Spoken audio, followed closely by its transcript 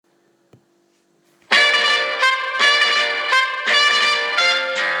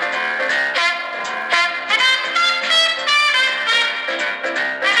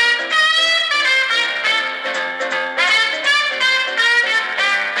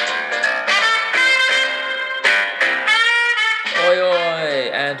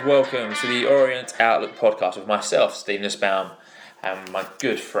welcome to the Orient Outlook Podcast with myself, Steve Nussbaum, and my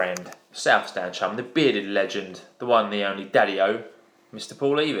good friend, South Stand chum, the bearded legend, the one, the only Daddy-O, Mr.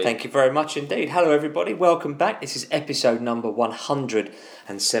 Paul Levy. Thank you very much indeed. Hello everybody, welcome back. This is episode number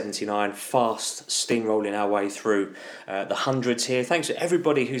 179, fast steamrolling our way through the hundreds here. Thanks to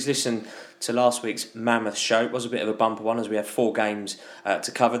everybody who's listened to last week's Mammoth show. It was a bit of a bumper one as we have 4 games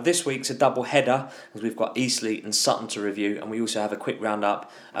to cover. This week's a double header as we've got Eastleigh and Sutton to review, and we also have a quick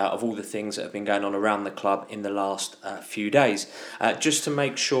roundup of all the things that have been going on around the club in the last few days. Just to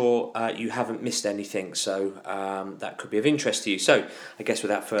make sure you haven't missed anything, so that could be of interest to you. So I guess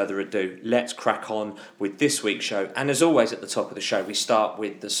without further ado, let's crack on with this week's show. And as always at the top of the show, we start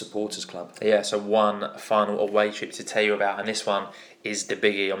with the Supporters Club. Yeah, so one final away trip to tell you about, and this one is the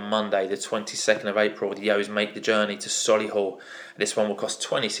biggie. On Monday, the 22nd of April, the Yo's make the journey to Solihull. This one will cost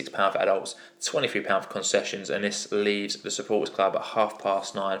 £26 for adults, £23 for concessions, and this leaves the Supporters Club at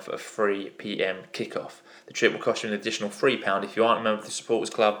 9:30 for a 3 p.m. kickoff. The trip will cost you an additional £3 if you aren't a member of the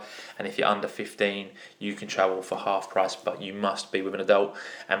Supporters Club, and if you're under 15, you can travel for half price, but you must be with an adult.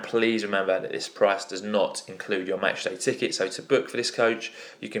 And please remember that this price does not include your matchday ticket. So to book for this coach,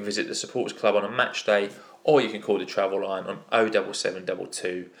 you can visit the Supporters Club on a match day, or you can call the travel line on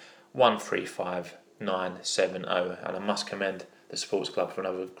 07722 135 970. And I must commend the Supporters Club for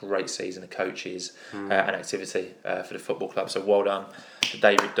another great season of coaches and activity for the football club. So well done to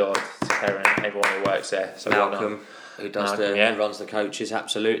David Dodd, to Karen, everyone who works there. So Malcolm, well who runs the coaches,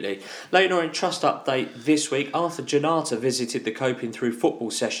 absolutely. Leyton Orient Trust update this week. Arthur Janata visited the Coping Through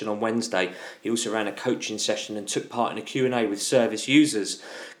Football session on Wednesday. He also ran a coaching session and took part in a Q&A with service users.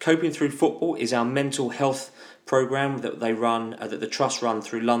 Coping Through Football is our mental health programme that they run, that the Trust run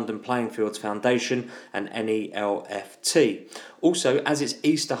through London Playing Fields Foundation and NELFT. Also, as it's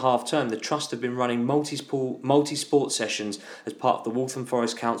Easter half term, the Trust have been running multi-sport sessions as part of the Waltham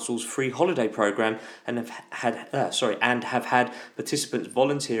Forest Council's free holiday programme, and have had participants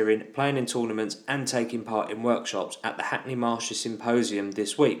volunteering, playing in tournaments and taking part in workshops at the Hackney Marshes Symposium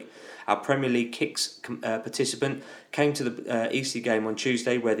this week. Our Premier League Kicks participant came to the Eastleigh game on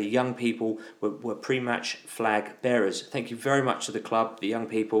Tuesday, where the young people were pre-match flag bearers. Thank you very much to the club. The young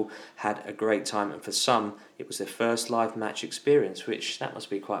people had a great time, and for some, it was their first live match experience, which that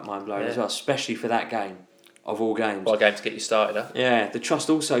must be quite mind-blowing as well, especially for that game, of all games. What a game to get you started, huh? Yeah, the Trust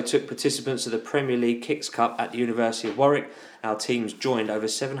also took participants to the Premier League Kicks Cup at the University of Warwick. Our teams joined over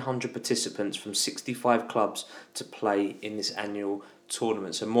 700 participants from 65 clubs to play in this annual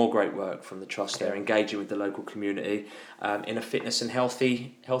tournament. So more great work from the Trust there, engaging with the local community in a fitness and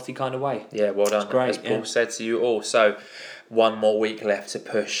healthy kind of way. Yeah, well done. It's great, as Paul said to you all. So one more week left to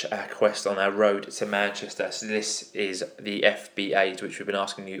push our quest on our road to Manchester. So this is the FBAs, which we've been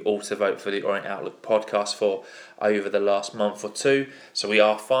asking you all to vote for the Orient Outlook podcast for over the last month or two. So we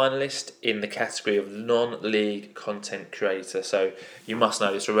are finalists in the category of non-league content creator. So you must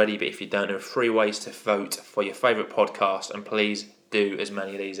know this already, but if you don't know, 3 ways to vote for your favourite podcast, and please do as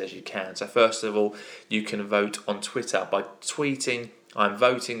many of these as you can. So first of all, you can vote on Twitter by tweeting "I'm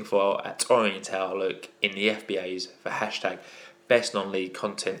voting for" at Orient Outlook in the FBAs for hashtag best non-league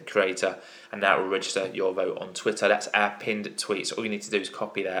content creator, and that will register your vote on Twitter. That's our pinned tweet. So all you need to do is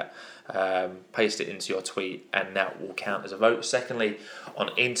copy that, paste it into your tweet, and that will count as a vote. Secondly,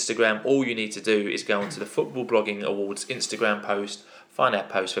 on Instagram, all you need to do is go onto the Football Blogging Awards Instagram post, find our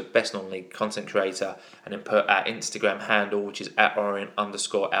post for best non-league content creator, and then put our Instagram handle, which is at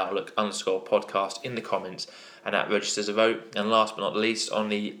Orient_Outlook_podcast, in the comments, and that registers a vote. And last but not least, on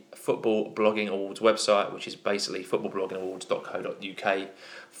the Football Blogging Awards website, which is basically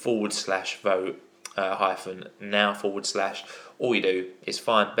footballbloggingawards.co.uk/vote -now/ all you do is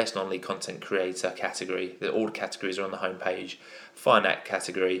find best non-league content creator category. All the categories are on the homepage. Find that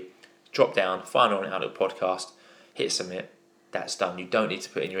category, drop down, find Orient Outlook podcast, hit submit. That's done. You don't need to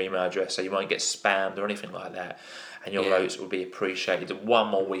put in your email address, so you won't get spammed or anything like that, and your votes will be appreciated. One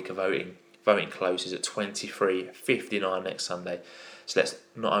more week of voting. Voting closes at 23:59 next Sunday. So let's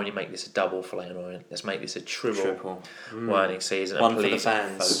not only make this a double for Leyton Orient, let's make this a triple. Winning season. One and for the please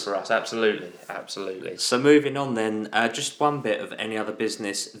fans. vote for us. Absolutely. So moving on then, just one bit of any other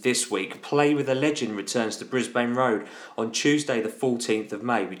business this week. Play with a Legend returns to Brisbane Road on Tuesday the 14th of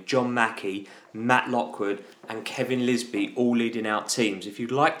May with John Mackey, Matt Lockwood and Kevin Lisby all leading out teams. If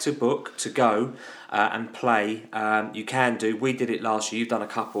you'd like to book to go and play, you can do. We did it last year. You've done a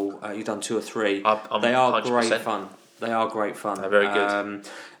couple. You've done 2 or 3. They are 100%. Great fun. They are great fun. They're very good.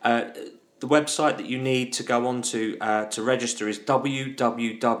 The website that you need to go on to register is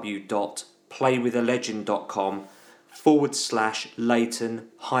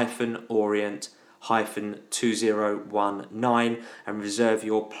www.playwithalegend.com/Leyton-Orient 2019 and reserve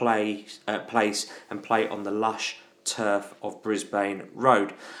your place and play on the lush turf of Brisbane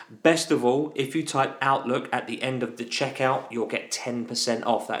Road. Best of all, if you type Outlook at the end of the checkout, you'll get 10%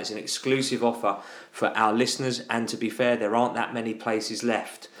 off. That is an exclusive offer for our listeners, and to be fair, there aren't that many places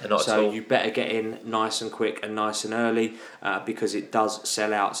left. So you better get in nice and quick and nice and early because it does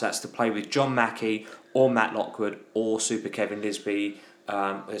sell out. So that's to play with John Mackey or Matt Lockwood or Super Kevin Lisby.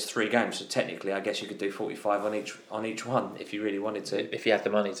 There's 3 games, so technically I guess you could do 45 on each one if you really wanted to. If you had the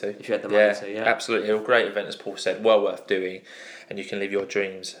money to. Yeah. Absolutely. A great event, as Paul said, well worth doing, and you can live your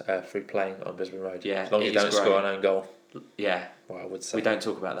dreams through playing on Brisbane Road. Yeah, as long as you don't score an own goal. Yeah. Well, I would say. We don't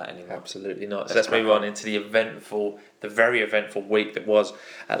talk about that anymore. Absolutely not. So let's move on into the very eventful week that was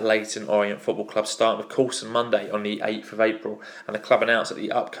at Leyton Orient Football Club, starting with Coulson Monday on the 8th of April, and the club announced that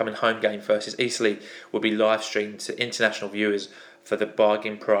the upcoming home game versus Eastleigh will be live streamed to international viewers for the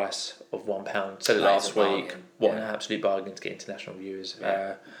bargain price of £1. Said it last week. What an absolute bargain to get international viewers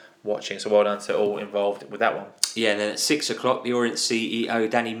watching. So well done to all involved with that one. Yeah, and then at 6 o'clock, the Orient CEO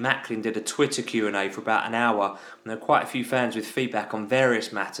Danny Macklin did a Twitter Q&A for about an hour. And there were quite a few fans with feedback on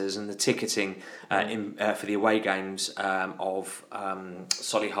various matters, and the ticketing for the away games of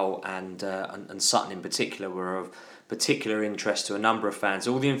Solihull and Sutton in particular were of particular interest to a number of fans.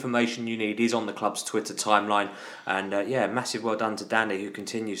 All the information you need is on the club's Twitter timeline, and massive well done to Danny, who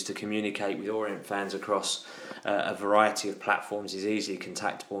continues to communicate with Orient fans across a variety of platforms. He's easily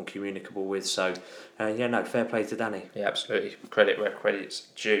contactable and communicable with, so fair play to Danny. Yeah, absolutely. Credit where credit's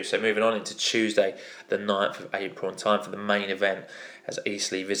due. So moving on into Tuesday, the 9th of April, in time for the main event, as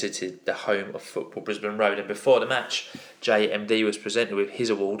Eastleigh visited the home of football, Brisbane Road. And before the match, JMD was presented with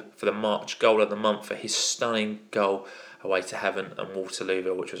his award for the March Goal of the Month for his stunning goal away to Havant and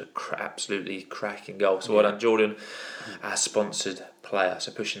Waterlooville, which was a absolutely cracking goal. So well done, Jordan, our sponsored player.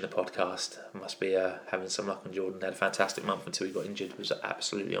 So pushing the podcast. Must be having some luck on Jordan. He had a fantastic month until he got injured. Was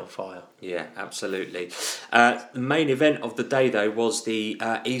absolutely on fire. Yeah, absolutely. The main event of the day, though, was the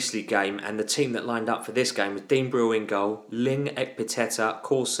Eastleigh game, and the team that lined up for this game was Dean Brill in goal, Ling, Ekpiteta,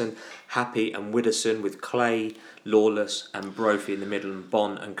 Coulson, Happy and Widdowson, with Clay, Lawless and Brophy in the middle, and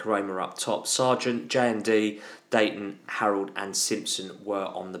Bond and Kramer up top. Sargent, J&D, Dayton, Harold and Simpson were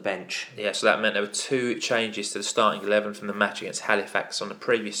on the bench. Yeah, so that meant there were 2 changes to the starting 11 from the match against Halifax on the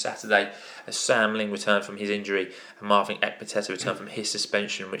previous Saturday, as Sam Ling returned from his injury and Marvin Ekpiteta returned from his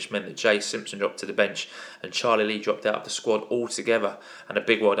suspension, which meant that Jay Simpson dropped to the bench and Charlie Lee dropped out of the squad altogether. And a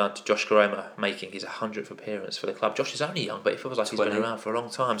big well done to Josh Kramer, making his 100th appearance for the club. Josh is only young, but it feels like he's been around for a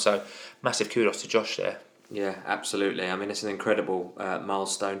long time, so massive kudos to Josh there. Yeah, absolutely. I mean, it's an incredible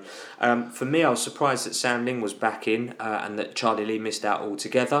milestone. For me, I was surprised that Sam Ling was back in and that Charlie Lee missed out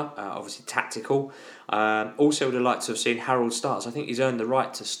altogether. Obviously tactical. Also would have liked to have seen Harold start. I think he's earned the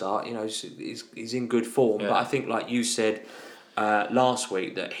right to start. You know, he's in good form. Yeah. But I think, like you said last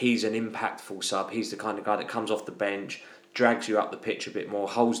week, that he's an impactful sub. He's the kind of guy that comes off the bench, drags you up the pitch a bit more,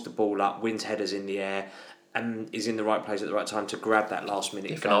 holds the ball up, wins headers in the air, and is in the right place at the right time to grab that last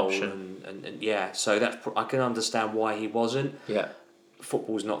minute goal. And so that's, I can understand why he wasn't. Yeah,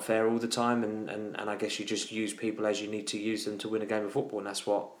 football's not fair all the time, and I guess you just use people as you need to use them to win a game of football, and that's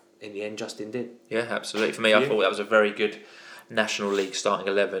what in the end Justin did. Yeah, absolutely. For me, I thought that was a very good National League starting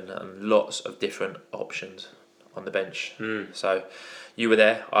 11 and lots of different options on the bench. So you were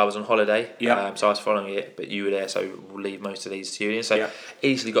there, I was on holiday, so I was following it, but you were there, so we'll leave most of these to you. So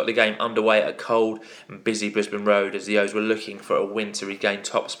Eastleigh got the game underway at a cold and busy Brisbane Road as the O's were looking for a win to regain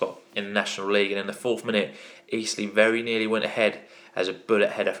top spot in the National League, and in the 4th minute Eastleigh very nearly went ahead as a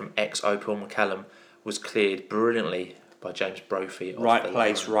bullet header from ex-Opal McCallum was cleared brilliantly by James Brophy. Right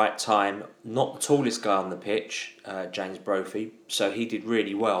place, right time. Not the tallest guy on the pitch, James Brophy, so he did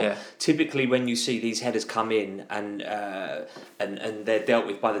really well. Yeah. Typically, when you see these headers come in and they're dealt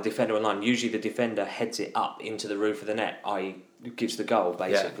with by the defender on line, usually the defender heads it up into the roof of the net, i.e. gives the goal,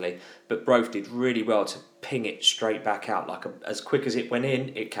 basically. Yeah. But Brophy did really well to ping it straight back out. As quick as it went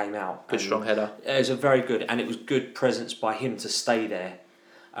in, it came out. Good, strong header. It was a very good, and it was good presence by him to stay there.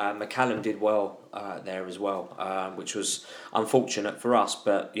 McCallum did well there as well, which was unfortunate for us,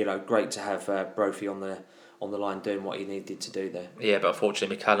 but great to have Brophy on the line doing what he needed to do there. Yeah, but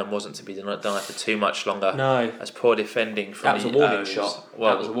unfortunately McCallum wasn't to be denied for too much longer. No, as poor defending from that was a warning shot.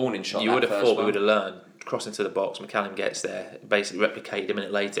 Well, that was a warning shot. You would have thought we would have learned. Crossing to the box, McCallum gets there, basically replicated a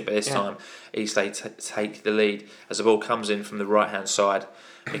minute later, but this time Eastleigh take the lead as the ball comes in from the right hand side.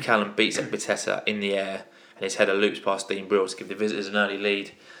 McCallum beats Ekpiteta in the air, and his header loops past Dean Brill to give the visitors an early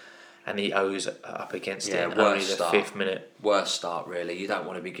lead. and he owes up against it in worst only the start. 5th minute. Worst start, really. You don't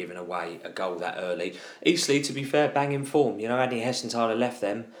want to be giving away a goal that early. Eastleigh, to be fair, banging form. You know, Andy Hessenthaler left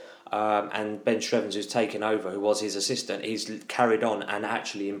them, and Ben Strevens, who's taken over, who was his assistant, he's carried on and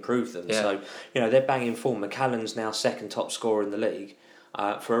actually improved them. Yeah. So, you know, they're banging form. McCallum's now second top scorer in the league.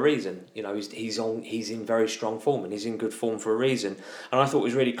 For a reason, you know, he's in very strong form and he's in good form for a reason. And I thought it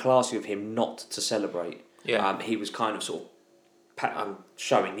was really classy of him not to celebrate. Yeah. He was kind of sort of, I'm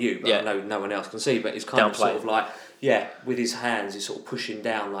showing you, but Yeah. I know no one else can see. But it's kind of Downplay. sort of like, with his hands, he's sort of pushing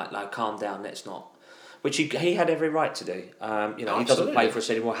down, like calm down, let's not. Which he had every right to do. You know, he doesn't Absolutely. play for us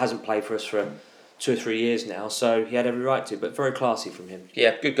anymore. Hasn't played for us for 2 or 3 years now, so he had every right to. But very classy from him.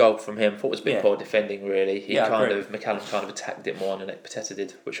 Yeah, good goal from him. Thought it was a bit poor defending, really. McCallum kind of attacked it more than Ekpiteta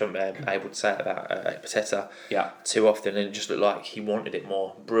did, which I'm able to say about Ekpiteta too often, and it just looked like he wanted it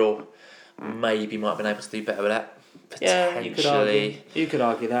more. Brill maybe might have been able to do better with that. Potentially. You could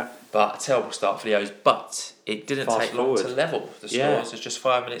argue that. But a terrible start for the O's. But it didn't take long to level the scores. It's just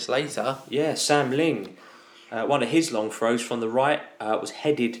 5 minutes later. Yeah, Sam Ling, one of his long throws from the right was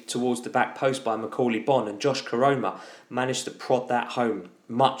headed towards the back post by Macaulay Bonne, and Josh Koroma managed to prod that home,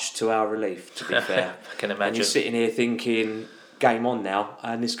 much to our relief, to be fair. I can imagine. And you're sitting here thinking, game on now,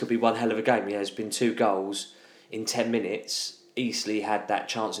 and this could be one hell of a game. Yeah, there's been 2 goals in 10 minutes. Eastleigh had that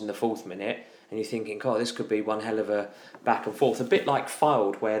chance in the 4th minute. And you're thinking, God, this could be one hell of a back and forth. A bit like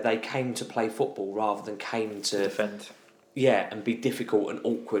Fylde, where they came to play football rather than came to defend. Yeah, and be difficult and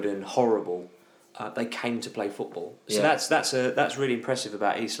awkward and horrible. They came to play football. So that's really impressive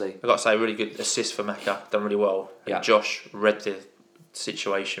about Eastleigh. I've got to say, really good assist for Macca. Done really well. And Josh read the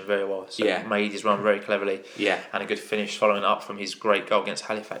situation very well. So made his run very cleverly. Yeah. And a good finish following up from his great goal against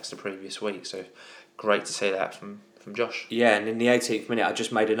Halifax the previous week. So great to see that from Josh. Yeah, and in the 18th minute, I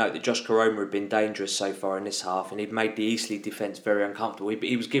just made a note that Josh Koroma had been dangerous so far in this half, and he'd made the Eastleigh defence very uncomfortable.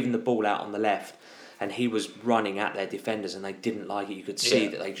 He was giving the ball out on the left, and he was running at their defenders, and they didn't like it. You could see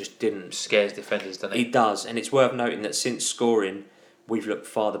that they just didn't. Scares defenders, doesn't he? He does, and it's worth noting that since scoring, we've looked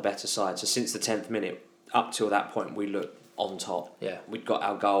far the better side. So since the 10th minute, up till that point, we looked on top. Yeah. We'd got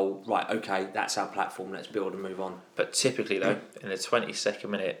our goal, right, okay, that's our platform, let's build and move on. But typically, though, in the 22nd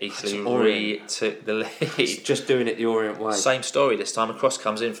minute, Eastleigh took the lead. It's just doing it the Orient way. Same story this time. A cross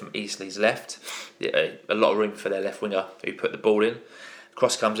comes in from Eastleigh's left. A lot of room for their left winger who put the ball in.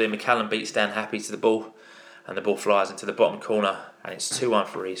 Cross comes in, McCallum beats Dan Happy to the ball, and the ball flies into the bottom corner, and it's 2-1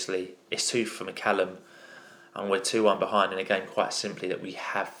 for Eastleigh. It's 2 for McCallum, and we're 2-1 behind in a game quite simply that we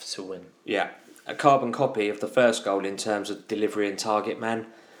have to win. Yeah. A carbon copy of the first goal in terms of delivery and target man.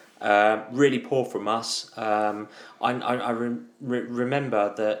 Really poor from us. I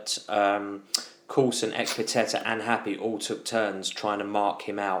remember that Coulson, Ekpiteta and Happy all took turns trying to mark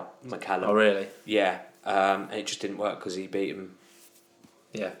him out, McCallum. Oh, really? Yeah. And it just didn't work because he beat him.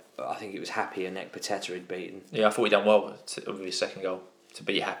 Yeah. I think it was Happy and Ekpiteta he'd beaten. Yeah, I thought he'd done well with his second goal. To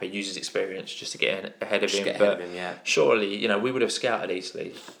be Happy, use his experience just to get ahead of him. Surely, we would have scouted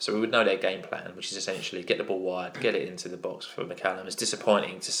Eastleigh, so we would know their game plan, which is essentially get the ball wide, get it into the box for McCallum. It's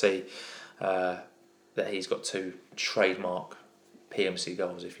disappointing to see that he's got 2 trademark PMC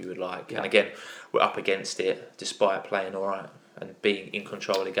goals, if you would like. Yeah. And again, we're up against it, despite playing all right and being in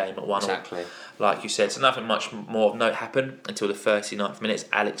control of the game at 1-1. Exactly. Like you said, so nothing much more of note happened until the 39th minute.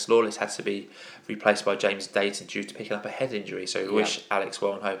 Alex Lawless had to be replaced by James Dayton due to picking up a head injury, so we wish Alex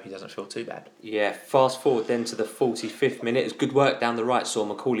well and hope he doesn't feel too bad. Yeah, fast forward then to the 45th minute. It's good work down the right, saw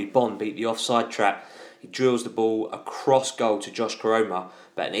Macaulay Bonne beat the offside trap. He drills the ball across goal to Josh Koroma,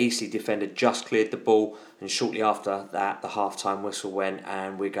 but an Eastleigh defender just cleared the ball, and shortly after that the half-time whistle went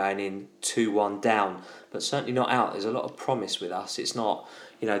and we're going in 2-1 down, but certainly not out. There's a lot of promise with us. It's not,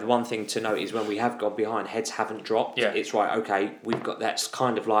 the one thing to note is when we have gone behind, heads haven't dropped. It's right, okay, we've got, that's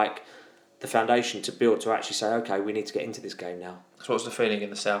kind of like the foundation to build to actually say, okay, we need to get into this game now. So what's the feeling in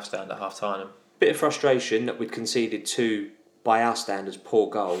the South Stand at half-time? Bit of frustration that we'd conceded 2, by our standards, poor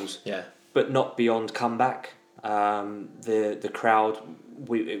goals. Yeah. But not beyond comeback. The crowd,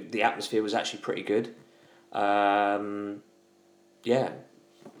 the atmosphere was actually pretty good.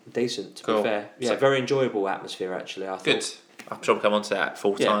 Decent to be fair. Yeah, so, very enjoyable atmosphere actually. I thought. Good. I'm sure we'll come on to that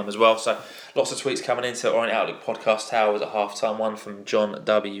full time as well. So lots of tweets coming into Orient Outlook Podcast Towers at half time. One from John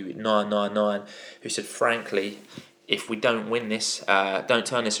W999 who said, frankly, if we don't win this, don't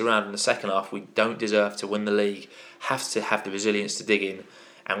turn this around in the second half, we don't deserve to win the league. Have to have the resilience to dig in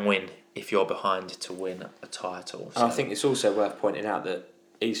and win if you're behind to win a title. So, I think it's also worth pointing out that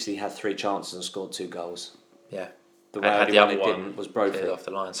Eastleigh had 3 chances and scored 2 goals. Yeah. The way the other one didn't was Brophy off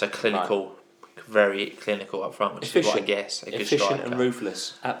the line. So clinical, very clinical up front, which is what I guess a good efficient striker and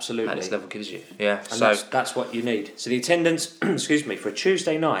ruthless. Absolutely. at this level gives you. Yeah, And so that's what you need. So the attendance, excuse me, for a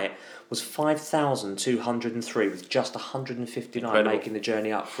Tuesday night was 5,203, with just 159 Incredible. making the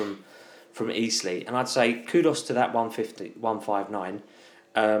journey up from Eastleigh. And I'd say kudos to that 159,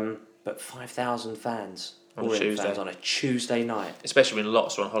 but 5,000 fans, On a Orient Tuesday. fans on a Tuesday night. especially when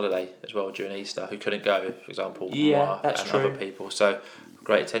lots were on holiday as well during Easter who couldn't go, for example, Yeah, Moi that's and true. other people. So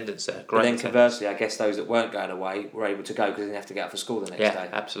great attendance there. But Great then attendance. conversely, I guess those that weren't going away were able to go because they didn't have to get up for school the next Yeah, day.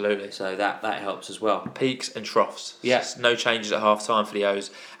 absolutely. So that helps as well. Peaks and troughs. Yeah. No changes at half time for the O's,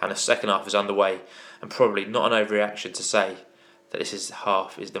 and the second half is underway. And probably not an overreaction to say that this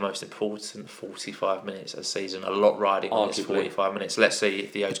half is the most important 45 minutes of the season. A lot riding on this Arguably. 45 minutes. Let's see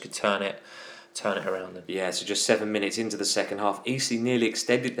if the O's could turn it around then. Yeah, so just 7 minutes into the second half, Eastleigh nearly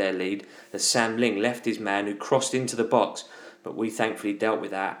extended their lead as Sam Ling left his man who crossed into the box, but we thankfully dealt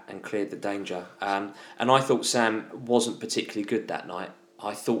with that and cleared the danger. And I thought Sam wasn't particularly good that night.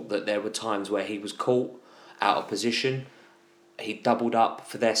 I thought that there were times where he was caught out of position. He doubled up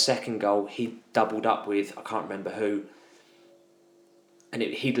for their second goal. He doubled up with, I can't remember who, and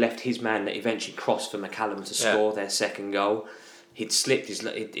he'd left his man that eventually crossed for McCallum to score their second goal. He'd slipped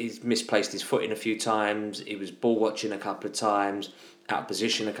he'd misplaced his foot in a few times. He was ball watching a couple of times, out of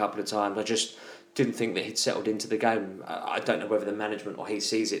position a couple of times. I just didn't think that he'd settled into the game. I don't know whether the management or he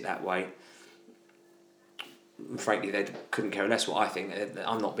sees it that way. Frankly, they couldn't care less what I think.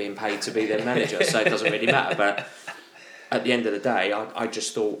 I'm not being paid to be their manager, so it doesn't really matter. But at the end of the day, I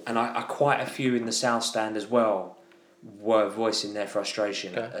just thought, and I quite a few in the South Stand as well were voicing their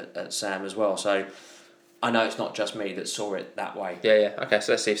frustration at Sam as well. So I know it's not just me that saw it that way. Yeah. Okay,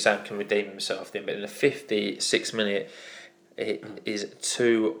 so let's see if Sam can redeem himself then. But in the 56th minute, it is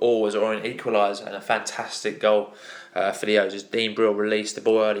 2-2 as Orient equalise, and a fantastic goal for the O's as Dean Brill released the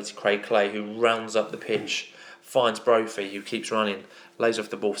ball early to Craig Clay, who rounds up the pitch, finds Brophy, who keeps running, lays off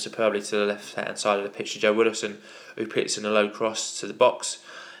the ball superbly to the left-hand side of the pitch to Joe Wilson, who puts in a low cross to the box.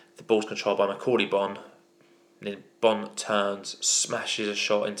 The ball's controlled by Macaulay Bonne. Then Bonne turns, smashes a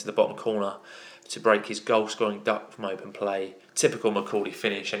shot into the bottom corner to break his goal-scoring duck from open play. Typical Macaulay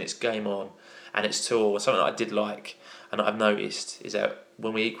finish, and it's game on, and it's 2-2. Something that I did like, and I've noticed, is that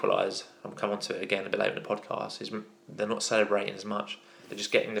when we equalise, I'll come on to it again a bit later in the podcast, is they're not celebrating as much. They're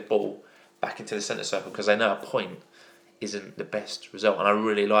just getting the ball back into the centre circle because they know a point isn't the best result, and I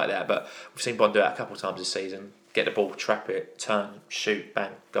really like that. But we've seen Bonne do it a couple of times this season. Get the ball, trap it, turn, shoot,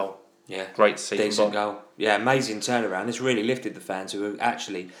 bang, goal. Yeah, great to see. Decent goal. Yeah, amazing turnaround. It's really lifted the fans who are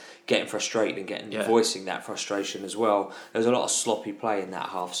actually getting frustrated and voicing that frustration as well. There's a lot of sloppy play in that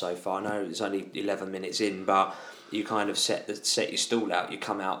half so far. I know it's only 11 minutes in, but you kind of set your stall out. You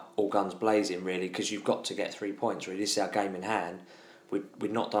come out all guns blazing, really, because you've got to get 3 points. Really, this is our game in hand.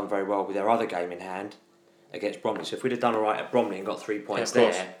 We'd not done very well with our other game in hand against Bromley. So if we'd have done all right at Bromley and got 3 points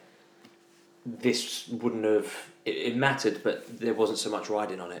there, this wouldn't have. It mattered, but there wasn't so much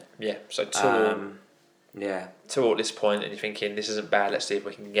riding on it. Yeah, so 2-2 at this point, and you're thinking this isn't bad. Let's see if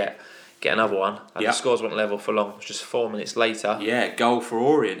we can get another one. And the scores went level for long. It was just 4 minutes later. Yeah, goal for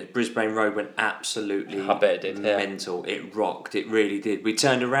Orient. Brisbane Road went absolutely mental. It rocked. It really did. We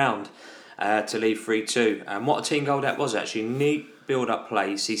turned around to lead 3-2, and what a team goal that was actually. Neat build-up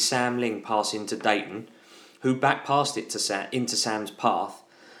play. See Sam Ling pass into Dayton, who back passed it into Sam's path.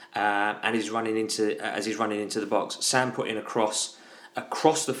 And he's running into the box. Sam put in a cross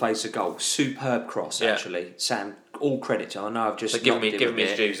across the face of goal. Superb cross, actually. Sam, all credit to him. I know I've just give him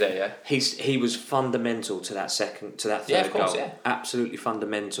his dues there. Yeah, he was fundamental to that third goal. Yeah. Absolutely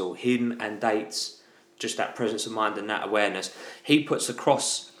fundamental. Him and Dates, just that presence of mind and that awareness. He puts the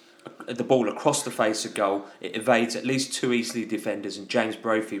ball across the face of goal. It evades at least two Eastleigh defenders, and James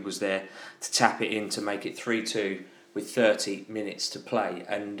Brophy was there to tap it in to make it 3-2. With 30 minutes to play,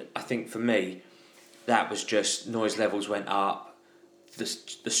 and I think for me, that was just noise levels went up, the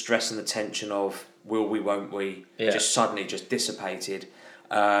stress and the tension of will we, won't we, just suddenly just dissipated,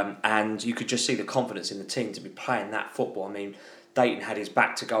 and you could just see the confidence in the team to be playing that football. I mean, Dayton had his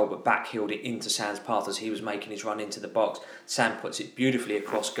back to goal, but backheeled it into Sam's path as he was making his run into the box. Sam puts it beautifully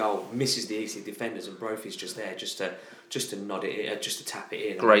across goal, misses the Eastleigh defenders, and Brophy's just there just to nod it, just to tap it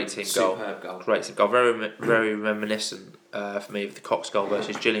in. Great team goal. Superb goal. Great team goal. Very reminiscent for me of the Cox goal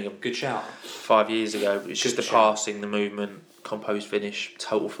versus Gillingham. Good shout. 5 years ago. It's just the passing, the movement, composed finish,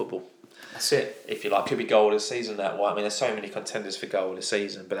 total football. That's it. If you like, could be goal of the season that one. I mean, there's so many contenders for goal of the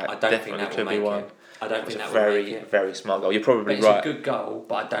season, but that definitely could be one. I don't think that will make it. Very smart goal. You're probably right. It's a good goal,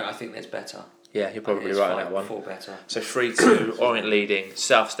 but I think there's better. Yeah, you're probably right on that one. Better. So 3-2, Orient leading,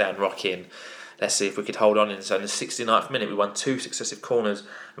 South Stand rocking. let's see if we could hold on. And so in the 69th minute, we won 2 successive corners,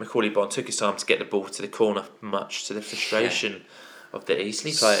 and Macaulay Bonne took his time to get the ball to the corner, much to the frustration of the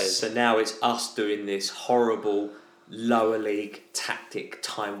Eastleigh players. So now it's us doing this horrible lower league tactic,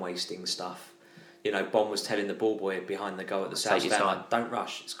 time wasting stuff. You know, Bonne was telling the ball boy behind the goal at the south stand, like, don't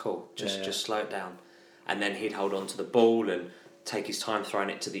rush, it's cool, just slow it down. And then he'd hold on to the ball and take his time throwing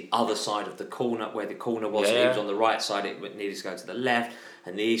it to the other side of the corner, where the corner was. He was on the right side, it needed to go to the left,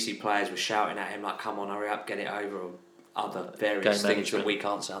 and the Eastleigh players were shouting at him like, come on, hurry up, get it over, or other various things that we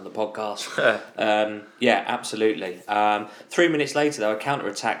can't say on the podcast. Absolutely. 3 minutes later, though, a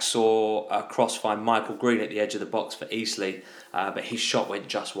counter-attack saw a cross find Michael Green at the edge of the box for Eastleigh, but his shot went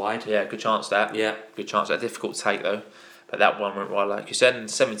just wide. Yeah, good chance that. Yeah. Good chance that. Difficult to take, though. But that one went wide, like you said. In the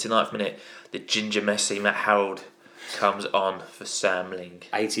 79th minute, the ginger Messi, Matt Harold, comes on for Sam Ling.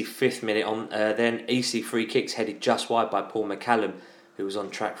 85th minute on. Then Eastleigh free kicks headed just wide by Paul McCallum, who was on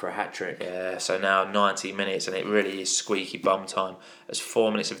track for a hat-trick. Yeah, so now 90 minutes, and it really is squeaky bum time, as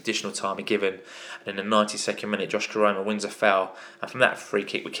 4 minutes of additional time are given. And in the 92nd minute, Josh Caroma wins a foul, and from that free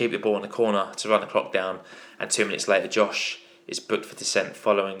kick, we keep the ball in the corner to run the clock down, and 2 minutes later, Josh is booked for dissent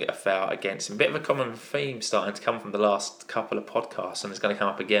following a foul against him. A bit of a common theme starting to come from the last couple of podcasts, and it's going to come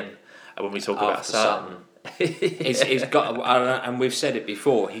up again when we talk about Sutton. He's got, and we've said it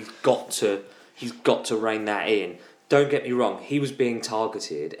before, he's got to rein that in. Don't get me wrong, he was being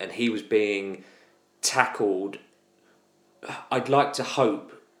targeted and he was being tackled. I'd like to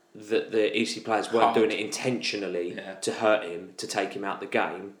hope that the Eastleigh players weren't doing it intentionally to hurt him, to take him out the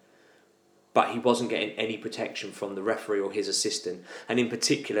game, but he wasn't getting any protection from the referee or his assistant. And in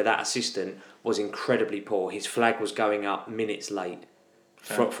particular, that assistant was incredibly poor. His flag was going up minutes late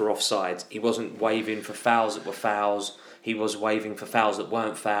for offsides. He wasn't waving for fouls that were fouls. He was waving for fouls that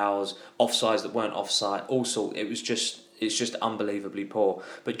weren't fouls, offsides that weren't offside. Also, it's just unbelievably poor.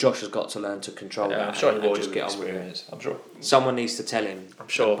 But Josh has got to learn to control that. I'm sure he will just get on with it. I'm sure someone needs to tell him. I'm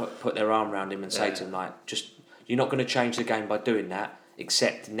sure put their arm around him and say to him, like, you're not going to change the game by doing that,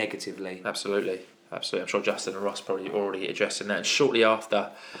 except negatively. Absolutely. I'm sure Justin and Ross probably already addressing that. And shortly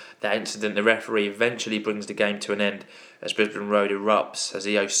after that incident, the referee eventually brings the game to an end as Brisbane Road erupts as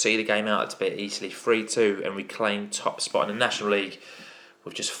EO see the game out to beat Eastleigh 3-2 and reclaim top spot in the National League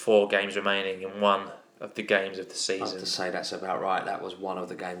with just 4 games remaining in one of the games of the season. I have to say that's about right. That was one of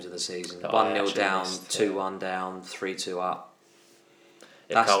the games of the season. 1-0 down, 2-1 down, 3-2 up.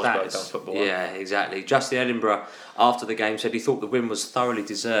 That's football. Yeah, exactly. Justin Edinburgh, after the game, said he thought the win was thoroughly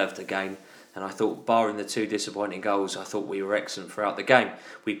deserved again. And I thought, barring the 2 disappointing goals, I thought we were excellent throughout the game.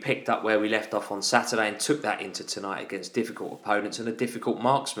 We picked up where we left off on Saturday and took that into tonight against difficult opponents and a difficult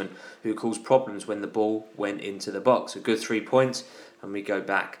marksman who caused problems when the ball went into the box. A good 3 points, and we go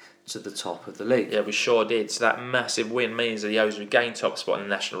back to the top of the league. Yeah, we sure did. So that massive win means that the O's regained top spot in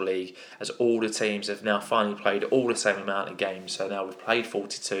the National League, as all the teams have now finally played all the same amount of games. So now we've played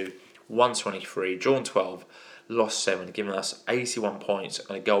 42, won 23, drawn 12, lost 7, giving us 81 points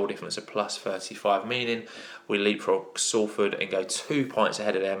and a goal difference of plus 35, meaning we leapfrog Salford and go 2 points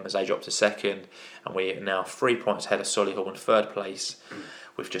ahead of them as they drop to second, and we are now 3 points ahead of Solihull in third place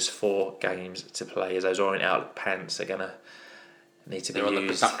with just 4 games to play, as those Orient Outlook pants are going to need to be used. On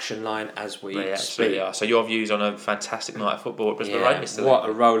the production line as we speak. Are. So your views on a fantastic night of football at Brisbane Road, Mr. What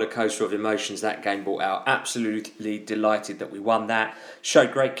a roller coaster of emotions that game brought out. Absolutely delighted that we won that.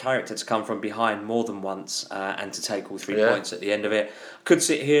 Showed great character to come from behind more than once and to take all 3 points at the end of it. Could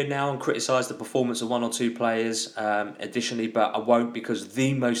sit here now and criticise the performance of 1 or 2 players additionally, but I won't, because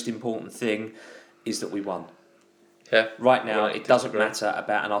the most important thing is that we won. Yeah. Right now, it doesn't matter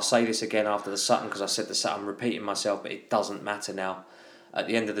about, and I'll say this again after the Sutton, because I said the Sutton, I'm repeating myself, but it doesn't matter now. At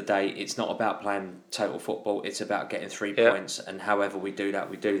the end of the day, it's not about playing total football, it's about getting 3 points, and however we do that,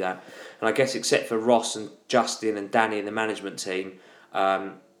 we do that. And I guess except for Ross and Justin and Danny and the management team,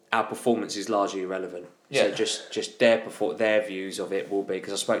 our performance is largely irrelevant. So just their views of it will be,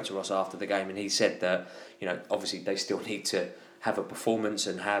 because I spoke to Ross after the game and he said that, obviously they still need to have a performance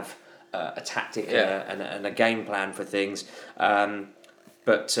and have a tactic and a game plan for things,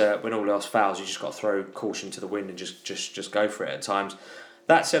 but when all else fails, you just got to throw caution to the wind and just go for it at times.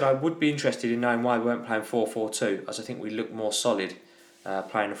 That said, I would be interested in knowing why we weren't playing 4-4-2, as I think we look more solid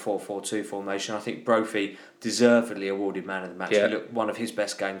playing a 4-4-2 formation. I think Brophy deservedly awarded man of the match. He looked one of his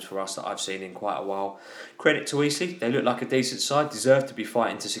best games for us that I've seen in quite a while. Credit to Eastleigh, they look like a decent side, deserve to be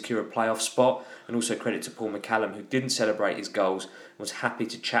fighting to secure a playoff spot, and also credit to Paul McCallum, who didn't celebrate his goals and was happy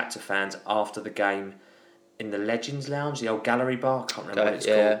to chat to fans after the game in the Legends Lounge, the old gallery bar, I can't remember what it's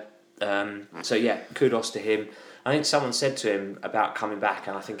called. Kudos to him. I think someone said to him about coming back,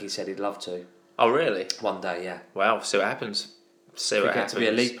 and I think he said he'd love to. Oh, really? One day, yeah. Wow, see what happens. See what happens. To be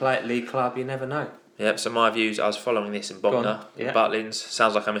a league club, you never know. Yep, so my views, I was following this in Bognor, in Butlins.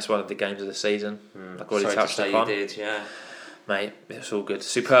 Sounds like I missed one of the games of the season. Like already touched upon. You did, yeah. Mate, it's all good.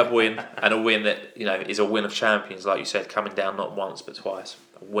 Superb win, and a win that, is a win of champions, like you said, coming down not once but twice.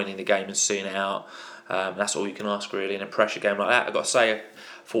 Winning the game and seeing it out. That's all you can ask, really, in a pressure game like that. I've got to say, I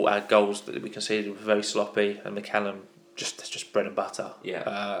thought our goals that we conceded were very sloppy, and McCallum, just bread and butter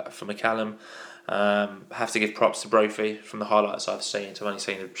for McCallum. Have to give props to Brophy from the highlights I've seen. I've only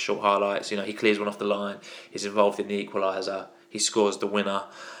seen the short highlights. He clears one off the line. He's involved in the equaliser. He scores the winner,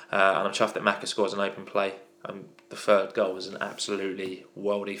 and I'm chuffed that Macca scores an open play. The third goal was an absolutely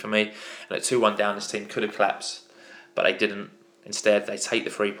worldie for me. And at 2-1 down, this team could have collapsed, but they didn't. Instead, they take the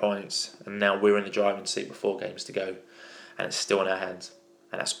 3 points, and now we're in the driving seat with 4 games to go, and it's still in our hands.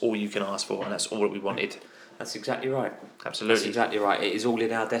 And that's all you can ask for, and that's all that we wanted. That's exactly right. Absolutely. That's exactly right. It is all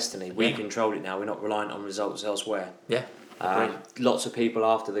in our destiny. We control it now. We're not reliant on results elsewhere. Yeah. Lots of people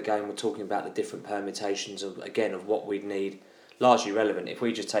after the game were talking about the different permutations of what we'd need. Largely relevant. If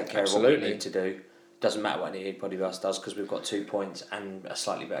we just take care of what we need to do, doesn't matter what anybody else does, because we've got 2 points and a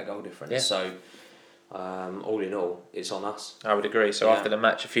slightly better goal difference. Yeah. So, all in all, it's on us. I would agree. So after the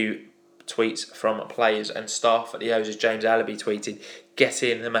match, a few tweets from players and staff at the O's, as James Allaby tweeted, get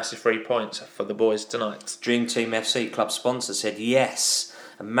in the massive 3 points for the boys tonight. Dream Team FC club sponsor said yes,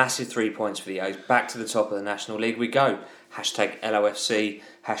 a massive 3 points for the O's, back to the top of the National League we go. #LOFC,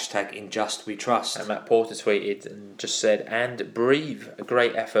 #In Just We Trust. And Matt Porter tweeted and just said, and breathe, a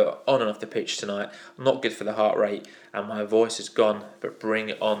great effort on and off the pitch tonight, not good for the heart rate, and my voice is gone, but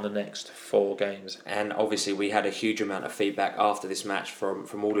bring on the next 4 games. And obviously we had a huge amount of feedback after this match from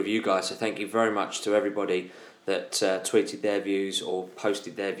all of you guys, so thank you very much to everybody that tweeted their views or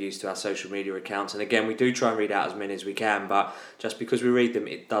posted their views to our social media accounts. And again, we do try and read out as many as we can, but just because we read them,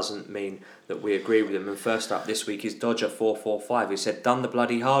 it doesn't mean that we agree with them. And first up this week is Dodger445, who said, done the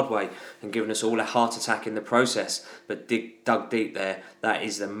bloody hard way and given us all a heart attack in the process, but dug deep there. That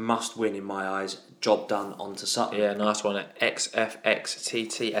is the must win in my eyes. Job done on to Sutton. Yeah, nice one at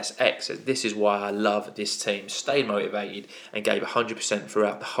XFXTTSX. This is why I love this team. Stayed motivated and gave 100%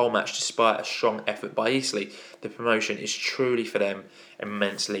 throughout the whole match despite a strong effort by Eastleigh. The promotion is truly for them.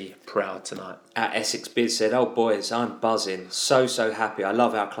 Immensely proud tonight. At Essex Biz said, oh boys, I'm buzzing. So happy. I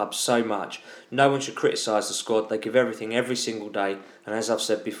love our club so much. No one should criticise the squad. They give everything every single day. And as I've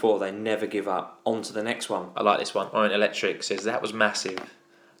said before, they never give up. On to the next one. I like this one. Orient Electric says, that was massive.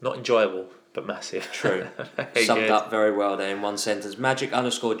 Not enjoyable, but massive. True. Summed up very well there in one sentence.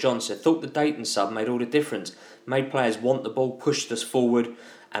 Magic_John said, thought the Dayton sub made all the difference. Made players want the ball, pushed us forward,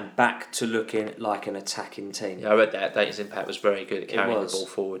 and back to looking like an attacking team. Yeah, I read that. Dayton's impact was very good at carrying the ball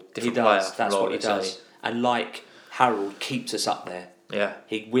forward. Different player. That's what he does. And like Harold, keeps us up there. Yeah.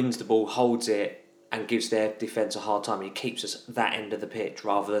 He wins the ball, holds it, and gives their defence a hard time. He keeps us that end of the pitch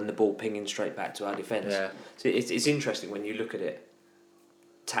rather than the ball pinging straight back to our defence. Yeah. So it's interesting when you look at it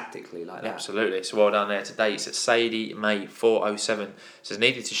tactically like that. Absolutely. So well done there today. It's at Sadie May 407. Says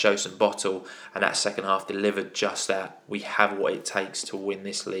needed to show some bottle, and that second half delivered just that. We have what it takes to win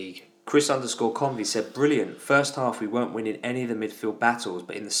this league. Chris_Convey said, brilliant. First half we weren't winning any of the midfield battles,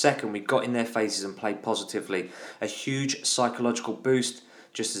 but in the second we got in their faces and played positively. A huge psychological boost,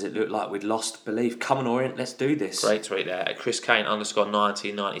 just as it looked like we'd lost belief. Come on, Orient, let's do this. Great tweet there. At Chris Kane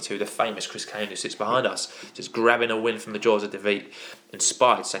 _1992, the famous Chris Kane who sits behind us, just grabbing a win from the jaws of defeat.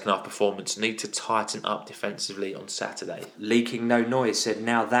 Inspired second half performance. Need to tighten up defensively on Saturday. Leaking No Noise said,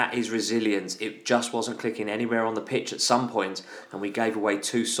 now that is resilience. It just wasn't clicking anywhere on the pitch at some point, and we gave away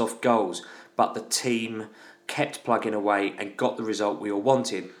 2 soft goals. But the team kept plugging away and got the result we all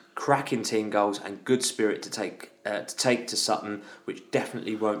wanted. Cracking team goals and good spirit to take to Sutton, which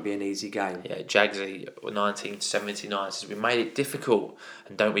definitely won't be an easy game. Yeah, Jagsy 1979 says we made it difficult,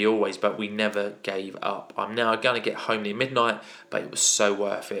 and don't we always, but we never gave up. I'm now going to get home near midnight, but it was so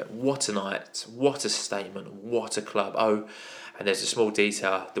worth it. What a night, what a statement, what a club. Oh, and there's a small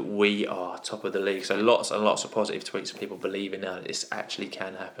detail that we are top of the league. So lots and lots of positive tweets and people believing now that this actually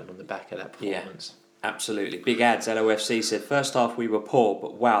can happen on the back of that performance. Yeah. Absolutely. Big Ads, LOFC said, first half we were poor,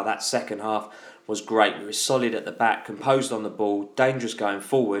 but wow, that second half was great. We were solid at the back, composed on the ball, dangerous going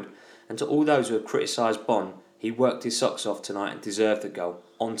forward. And to all those who have criticised Bon, he worked his socks off tonight and deserved the goal.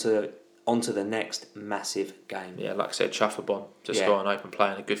 On to the next massive game. Yeah, like I said, Chuffer Bon to score an open play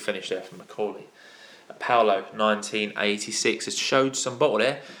and a good finish there from Macaulay. Paolo 1986 has showed some bottle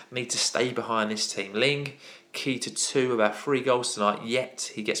there. Need to stay behind this team. Ling, key to 2 of our 3 goals tonight,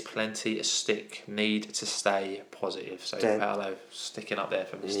 yet he gets plenty of stick. Need to stay positive. So Paolo sticking up there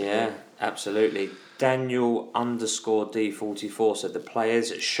for Mr. Yeah, Green. absolutely. Daniel_D44 said the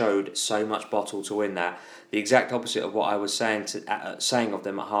players showed so much bottle to win that. The exact opposite of what I was saying of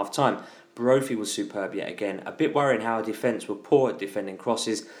them at half time. Brophy was superb yet again. A bit worrying how our defence were poor at defending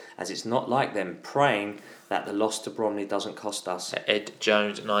crosses, as it's not like them. Praying that the loss to Bromley doesn't cost us. Ed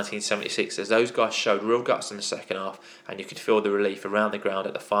Jones, 1976, says those guys showed real guts in the second half, and you could feel the relief around the ground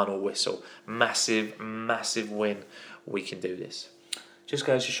at the final whistle. Massive, massive win. We can do this. Just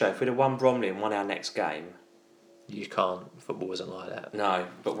goes to show, if we'd have won Bromley and won our next game... You can't. Football isn't like that. No,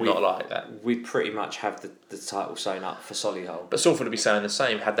 but not like that. We'd pretty much have the title sewn up for Solihull. But Salford would be saying the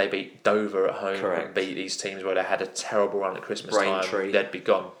same. Had they beat Dover at home and beat these teams where they had a terrible run at Christmas time, they'd be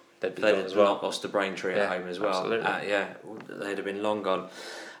gone. They'd be gone as well. Not lost to Braintree at home as well. Absolutely. They'd have been long gone.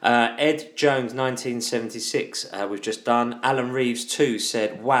 Ed Jones, 1976, we've just done. Alan Reeves, too,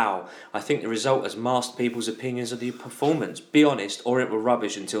 said, wow, I think the result has masked people's opinions of the performance. Be honest, Orient were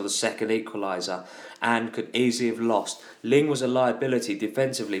rubbish until the second equaliser and could easily have lost. Ling was a liability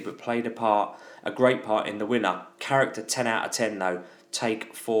defensively but played a great part in the winner. Character 10 out of 10, though.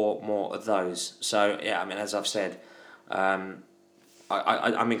 Take 4 more of those. So, yeah, I mean, as I've said... I'm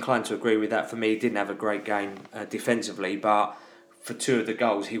inclined to agree with that. For me, he didn't have a great game defensively, but for 2 of the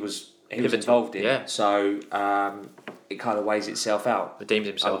goals he was involved in. Yeah. So it kind of weighs itself out. Redeems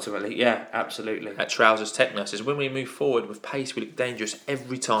himself. Ultimately, yeah, absolutely. At Trousers Techno says, when we move forward with pace, we look dangerous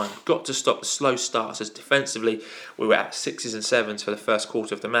every time. Got to stop the slow starts, as defensively we were at 6s and 7s for the first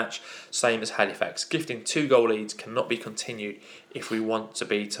quarter of the match, same as Halifax. Gifting 2 goal leads cannot be continued if we want to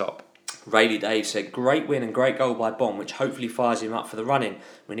be top. Rayleigh Dave said, great win and great goal by Bond, which hopefully fires him up for the run-in.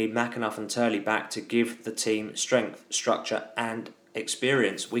 We need McAnuff and Turley back to give the team strength, structure and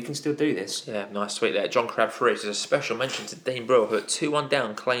experience. We can still do this. Yeah, nice tweet there. John Crabtree says, a special mention to Dean Brill, who at 2-1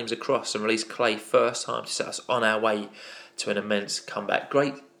 down claims a cross and released Clay first time to set us on our way to an immense comeback.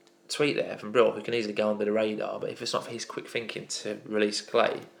 Great tweet there from Brill, who can easily go under the radar, but if it's not for his quick thinking to release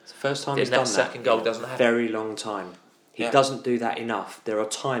Clay, it's the first time he's done that. Second goal doesn't happen. Very long time. He doesn't do that enough. There are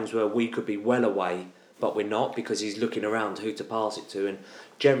times where we could be well away, but we're not, because he's looking around who to pass it to and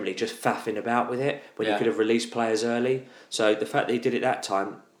generally just faffing about with it when he could have released players early. So the fact that he did it that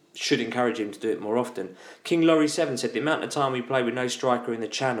time should encourage him to do it more often. King Laurie 7 said, the amount of time we play with no striker in the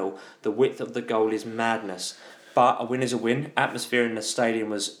channel, the width of the goal is madness. But a win is a win. Atmosphere in the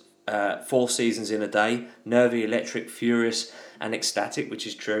stadium was 4 seasons in a day. Nervy, electric, furious and ecstatic, which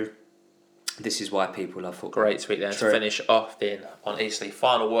is true. This is why people love football. Great tweet there. To finish off then on Eastleigh.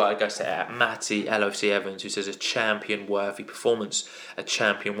 Final word goes to Matty LOC Evans, who says a champion-worthy performance, a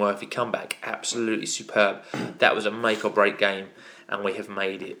champion-worthy comeback. Absolutely superb. That was a make or break game, and we have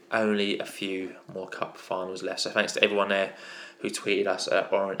made it. Only a few more cup finals left. So thanks to everyone there who tweeted us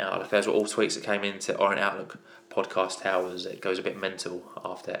at Orient Outlook. Those were all tweets that came into Orient Outlook podcast towers. It goes a bit mental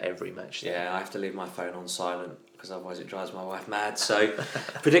after every match. Yeah, I have to leave my phone on silent, because otherwise it drives my wife mad. So,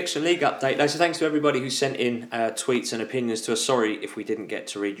 Prediction League update. No, so thanks to everybody who sent in tweets and opinions to us. Sorry if we didn't get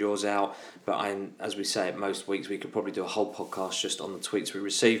to read yours out, but as we say, most weeks we could probably do a whole podcast just on the tweets we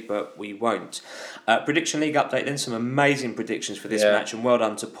received, but we won't. Prediction League update then, some amazing predictions for this match, and well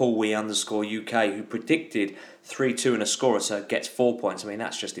done to Paul Wee_UK, who predicted 3-2 and a scorer, so gets 4 points. I mean,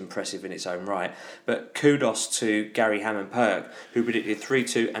 that's just impressive in its own right. But kudos to Gary Hammond-Perk, who predicted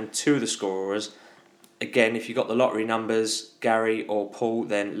 3-2 and 2 of the scorers. Again, if you got the lottery numbers, Gary or Paul,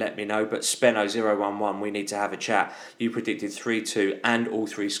 then let me know. But Spenno011, we need to have a chat. You predicted 3-2 and all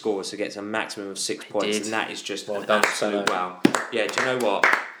 3 scores, so gets a maximum of 6 points, and that is just an absolute wow. Yeah, do you know what?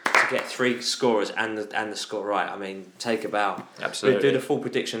 To get 3 scorers and the score right, I mean, take a bow. Absolutely. We'll do the full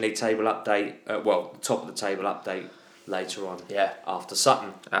Prediction League table update. The top of the table update later on. Yeah. After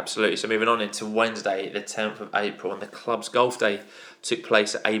Sutton. Absolutely. So moving on into Wednesday, the 10th of April, and the club's golf day took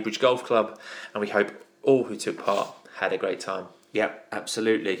place at Abridge Golf Club, and we hope all who took part had a great time. Yep,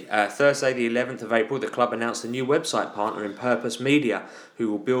 absolutely. Thursday the 11th of April, the club announced a new website partner in Purpose Media, who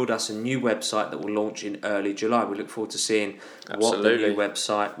will build us a new website that will launch in early July. We look forward to seeing what the new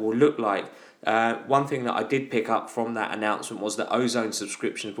website will look like. One thing that I did pick up from that announcement was that Ozone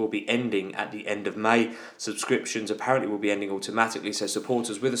subscriptions will be ending at the end of May. Subscriptions apparently will be ending automatically, so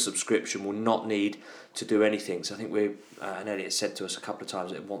supporters with a subscription will not need to do anything. So I think and Elliot said to us a couple of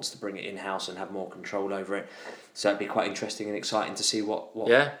times that it wants to bring it in-house and have more control over it. So it'd be quite interesting and exciting to see what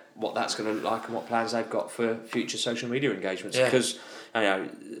that's going to look like and what plans they've got for future social media engagements. Because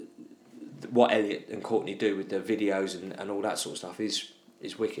what Elliot and Courtney do with the videos and all that sort of stuff is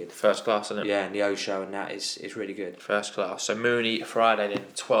is wicked. First class, isn't it? Yeah, and the O show and that is really good. First class. So Mooney, Friday then,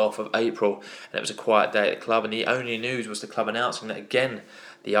 12th of April, and it was a quiet day at the club, and the only news was the club announcing that again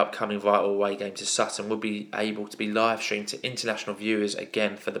the upcoming vital away game to Sutton would be able to be live streamed to international viewers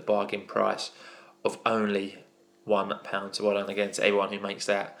again for the bargain price of only £1 to well done again to everyone who makes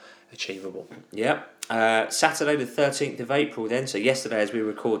that achievable. Yep. Saturday the 13th of April then, so yesterday as we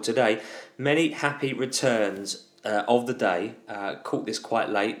record today, many happy returns of the day. Caught this quite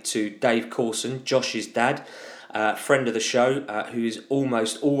late to Dave Corson, Josh's dad, friend of the show, who is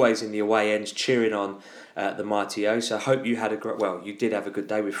almost always in the away ends cheering on the Mighty O. So I hope you had you did have a good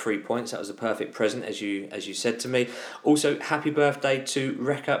day with 3 points. That was a perfect present, as you said to me. Also, happy birthday to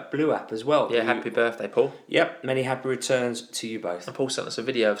Rekka Blue App as well. Yeah, happy birthday, Paul. Yep, many happy returns to you both. And Paul sent us a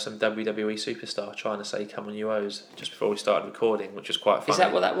video of some WWE superstar trying to say "Come on, you O's" just before we started recording, which was quite funny. Is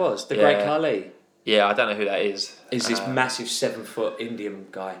that what that was? The Great Khali? Yeah, I don't know who that is. Is this massive 7-foot Indian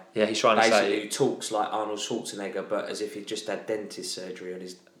guy? Yeah, he's trying to say who talks like Arnold Schwarzenegger, but as if he just had dentist surgery on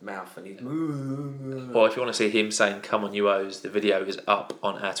his mouth, and he's. Well, if you want to see him saying "Come on, you O's," the video is up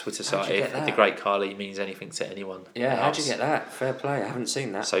on our Twitter site. If the Great Khali means anything to anyone. Yeah, how'd you get that? Fair play. I haven't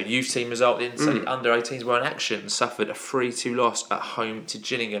seen that. So youth team result in. So the under 18s were in action. Suffered a 3-2 loss at home to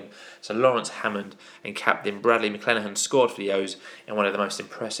Gillingham. So Lawrence Hammond and captain Bradley McClenaghan scored for the O's in one of the most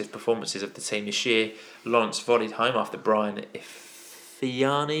impressive performances of the team this year. Lawrence volleyed home after Brian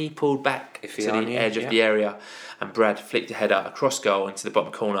Ifiani pulled back to the edge of the area, and Brad flicked a header across goal into the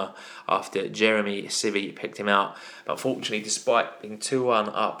bottom corner after Jeremy Civi picked him out. But unfortunately, despite being 2-1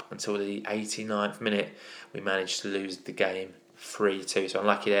 up until the 89th minute, we managed to lose the game 3-2. So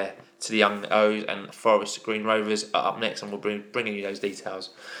unlucky there to the young O's, and Forest Green Rovers are up next, and we'll be bringing you those details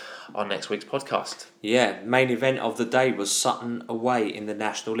on next week's podcast. Yeah, main event of the day was Sutton away in the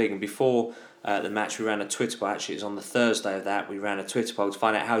National League, and before the match we ran a Twitter poll. Actually, it was on the Thursday of that. We ran a Twitter poll to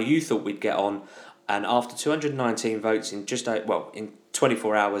find out how you thought we'd get on, and after 219 votes in in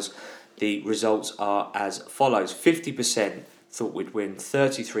 24 hours, the results are as follows: 50% thought we'd win,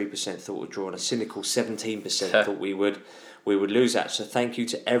 33% thought we'd draw, and a cynical 17% thought we would lose that. So thank you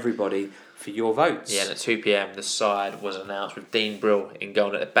to everybody for your votes. Yeah, and at 2 p.m, the side was announced with Dean Brill in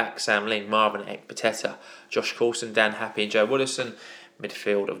goal at the back, Sam Ling, Marvin Ekpateta, Josh Coulson, Dan Happy and Joe Woodison.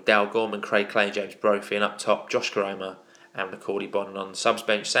 Midfield of Dal Gorman, Craig Clay and James Brophy, and up top Josh Caroma and Macaulay Bonner. On the subs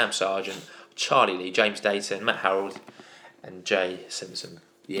bench, Sam Sargent, Charlie Lee, James Dayton, Matt Harold and Jay Simpson.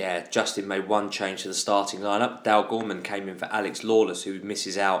 Yeah, Justin made one change to the starting lineup. Dal Gorman came in for Alex Lawless, who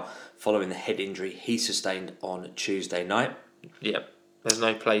misses out following the head injury he sustained on Tuesday night. Yep. There's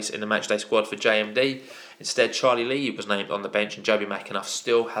no place in the matchday squad for JMD. Instead, Charlie Lee was named on the bench, and Joby McAnuff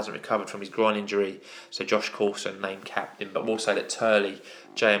still hasn't recovered from his groin injury, so Josh Coulson named captain. But we'll say that Turley,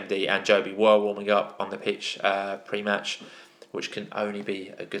 JMD and Joby were warming up on the pitch pre-match, which can only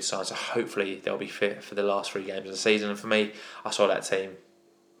be a good sign. So hopefully they'll be fit for the last 3 games of the season. And for me, I saw that team.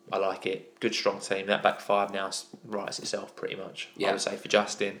 I like it. Good, strong team. That back 5 now writes itself pretty much. Yeah. I would say for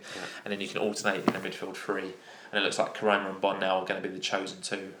Justin. Yeah. And then you can alternate in the midfield 3. And it looks like Caroma and Bond now are going to be the chosen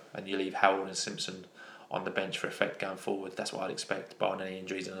 2. And you leave Howard and Simpson on the bench for effect going forward. That's what I'd expect, barring any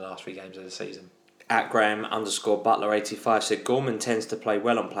injuries in the last 3 games of the season. At Graham_Butler85 said Gorman tends to play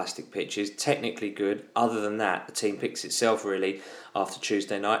well on plastic pitches, technically good. Other than that, the team picks itself really after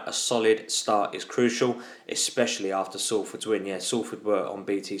Tuesday night. A solid start is crucial, especially after Salford's win. Yeah, Salford were on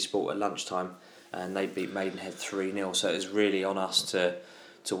BT Sport at lunchtime and they beat Maidenhead 3-0, so it was really on us to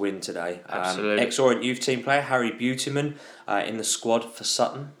win today. Absolutely. Ex-Orient youth team player Harry Buteman in the squad for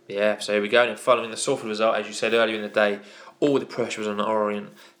Sutton. Yeah, so here we go. And following the Salford result, as you said earlier in the day, all the pressure was on Orient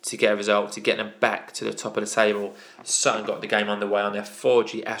to get a result, to get them back to the top of the table. Sutton got the game underway on their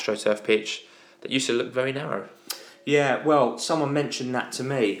 4G AstroTurf pitch that used to look very narrow. Yeah, well, someone mentioned that to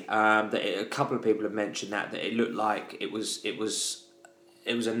me. A couple of people have mentioned that it looked like it was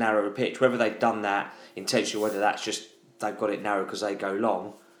a narrower pitch. Whether they've done that intentionally, whether that's just they've got it narrow because they go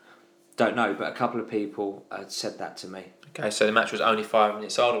long, don't know. But a couple of people had said that to me. Okay, so the match was only 5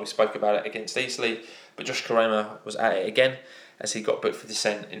 minutes old. We spoke about it against Eastleigh, but Josh Caroma was at it again as he got booked for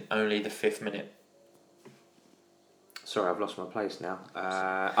dissent in only the 5th minute. Sorry, I've lost my place now.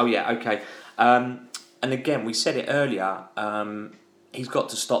 Okay. And again, we said it earlier, he's got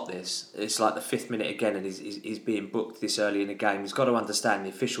to stop this. It's like the 5th minute again and he's being booked this early in the game. He's got to understand the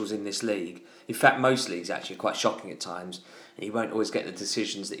officials in this league. In fact, most leagues actually are quite shocking at times. And he won't always get the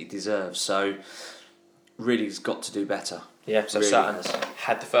decisions that he deserves. So, really, he's got to do better. Yeah, so really Sutton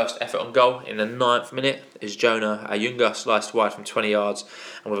had the first effort on goal in the 9th minute as Jonah Ayunga sliced wide from 20 yards,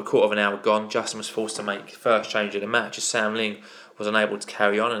 and with a quarter of an hour gone, Justin was forced to make first change of the match as Sam Ling was unable to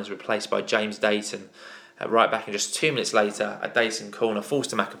carry on and was replaced by James Dayton. right back, and just 2 minutes later, a Dayton corner falls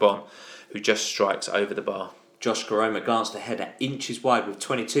to Macabon, who just strikes over the bar. Josh Karoma glanced ahead at inches wide with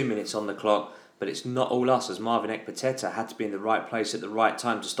 22 minutes on the clock, but it's not all us, as Marvin Ekpateta had to be in the right place at the right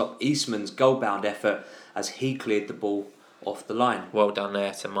time to stop Eastman's goal-bound effort as he cleared the ball off the line. Well done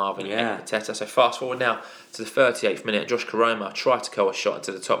there to Marvin Ekpateta. So fast forward now to the 38th minute. Josh Karoma tried to curl a shot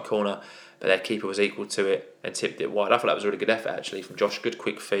into the top corner, but their keeper was equal to it and tipped it wide. I thought that was a really good effort actually from Josh. Good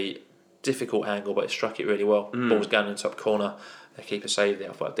quick feet, difficult angle, but it struck it really well. Ball was going in the top corner. The keeper saved it.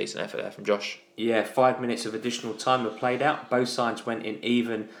 I thought a decent effort there from Josh. Yeah, 5 minutes of additional time were played out. Both sides went in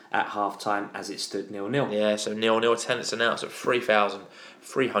even at half-time as it stood 0-0. Yeah, so 0-0. Attendance announced at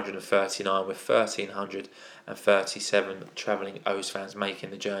 3,339 with 1,337 travelling O's fans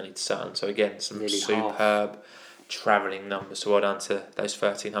making the journey to Sutton. So again, some Nearly superb travelling numbers. So well done to those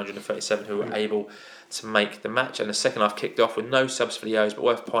 1,337 who were able to make the match. And the second half kicked off with no subs for the O's, but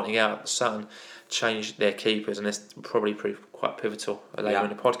worth pointing out that Sutton changed their keepers, and this probably proved quite pivotal later in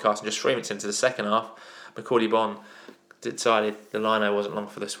the podcast. And just 3 minutes into the second half, Macaulay Bonne decided the lino wasn't long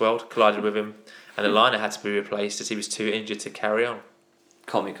for this world, collided with him, and the lino had to be replaced as he was too injured to carry on.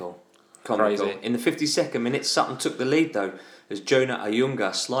 Comical. Crazy. In the 52nd minute, Sutton took the lead though, as Jonah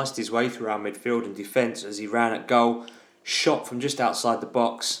Ayunga sliced his way through our midfield and defence as he ran at goal, shot from just outside the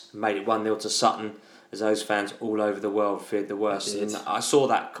box, made it 1-0 to Sutton, as those fans all over the world feared the worst. And I saw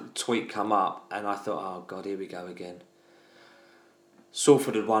that tweet come up and I thought, oh God, here we go again.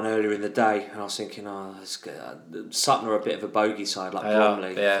 Salford had won earlier in the day and I was thinking, Sutton are a bit of a bogey side like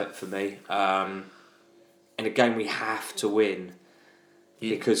Bromley for me. And a game we have to win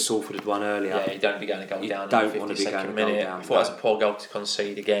because Salford had won earlier. Yeah, you don't be going to go down don't in the want to be 52nd going minute. down. I thought it was a poor goal to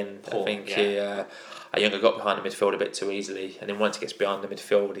concede again. Poor, I think Ayunga got behind the midfield a bit too easily, and then once he gets behind the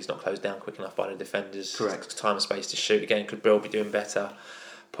midfield, he's not closed down quick enough by the defenders. Correct. Time and space to shoot. Again, could Brill be doing better?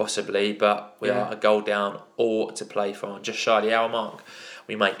 Possibly, but we are a goal down, all to play for. And just shy of the hour mark,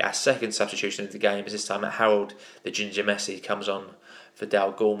 we make our second substitution of the game, as this time at Harold, the Ginger Messi, comes on for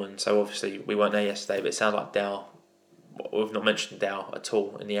Dal Gorman. So obviously we weren't there yesterday, but it sounds like Dal, we've not mentioned Dal at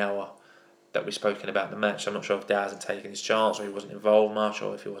all in the hour that we've spoken about the match. I'm not sure if Dal hasn't taken his chance, or he wasn't involved much,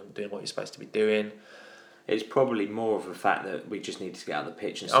 or if he wasn't doing what he was supposed to be doing. It's probably more of a fact that we just needed to get out of the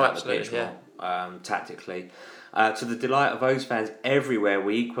pitch and start the pitch more tactically. To the delight of O's fans everywhere,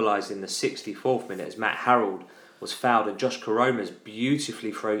 we equalised in the 64th minute as Matt Harold was fouled and Josh Karoma's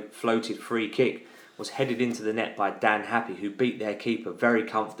beautifully floated free kick was headed into the net by Dan Happy, who beat their keeper very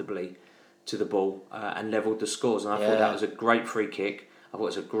comfortably to the ball and levelled the scores. And I thought that was a great free kick. I thought it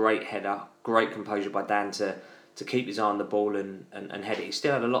was a great header, great composure by Dan to keep his eye on the ball and head it. He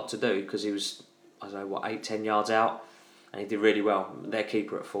still had a lot to do because he was, 8-10 yards out, and he did really well. Their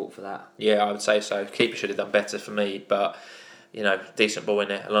keeper at fault for that. Yeah, I would say so. Keeper should have done better for me, but decent ball in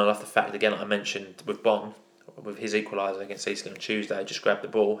there. And I love the fact again, like I mentioned with Bonne, with his equaliser against Eastleigh on Tuesday, just grabbed the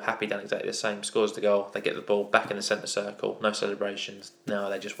ball. Happy done exactly the same. Scores the goal. They get the ball back in the centre circle. No celebrations. No,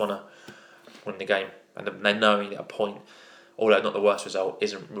 they just want to win the game, and they're knowing that a point, although not the worst result,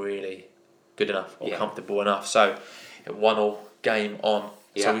 isn't really good enough or comfortable enough. So 1-1 game on.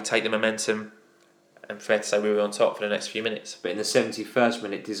 So we take the momentum. And fair to say we were on top for the next few minutes. But in the 71st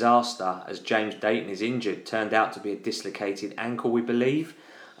minute, disaster as James Dayton is injured. Turned out to be a dislocated ankle, we believe.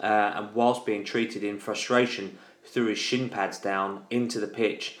 And whilst being treated in frustration, threw his shin pads down into the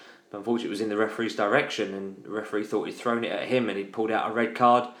pitch. But unfortunately, it was in the referee's direction, and the referee thought he'd thrown it at him, and he pulled out a red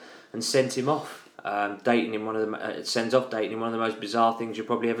card and sent him off. Dayton in one of the sends off Dayton in one of the most bizarre things you'll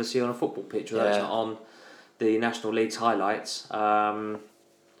probably ever see on a football pitch. Although it's not on the National League's highlights.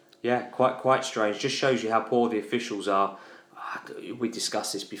 Quite strange. Just shows you how poor the officials are. We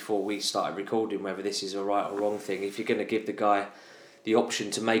discussed this before we started recording, whether this is a right or wrong thing. If you're going to give the guy the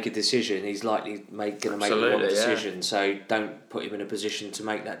option to make a decision, he's likely going to make the wrong decision. So don't put him in a position to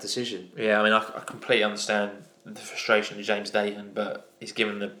make that decision. Yeah, I mean, I completely understand the frustration of James Dayton, but he's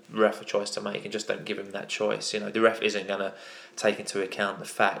given the ref a choice to make, and just don't give him that choice. The ref isn't going to take into account the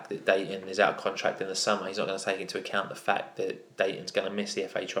fact that Dayton is out of contract in the summer. He's not going to take into account the fact that Dayton's going to miss the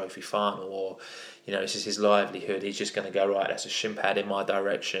FA Trophy final, or this is his livelihood. He's just going to go, right, that's a shin pad in my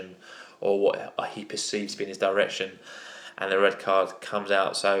direction, or what he perceives to be in his direction, and the red card comes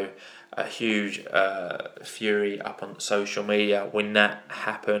out. So a huge fury up on social media when that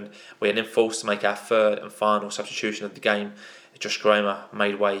happened. We were then forced to make our third and final substitution of the game. Josh Karoma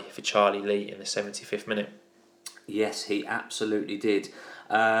made way for Charlie Lee in the 75th minute. Yes, he absolutely did.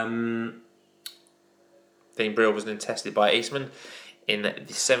 Dean Brill was then tested by Eastman in the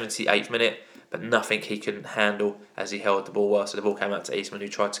 78th minute. but nothing he couldn't handle as he held the ball well. So the ball came out to Eastman, who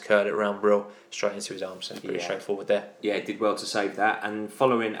tried to curl it around Brill straight into his arms. So pretty straightforward there. Yeah, did well to save that. And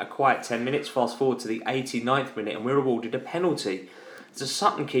following a quiet 10 minutes, fast forward to the 89th minute, and we're awarded a penalty. It's a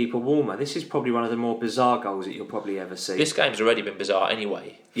Sutton keeper warmer. This is probably one of the more bizarre goals that you'll probably ever see. This game's already been bizarre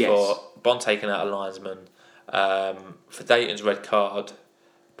anyway. Yes. For Bond taking out a linesman, for Dayton's red card,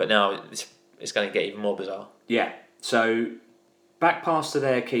 but now it's going to get even more bizarre. Yeah, so back pass to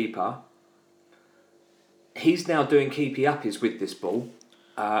their keeper. He's now doing keepy uppies with this ball,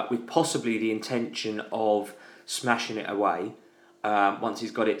 with possibly the intention of smashing it away once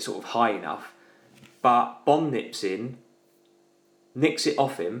he's got it sort of high enough. But Bond nips in, nicks it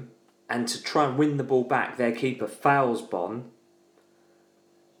off him, and to try and win the ball back, their keeper fouls Bond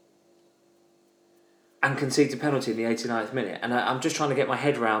and concedes a penalty in the 89th minute. And I'm just trying to get my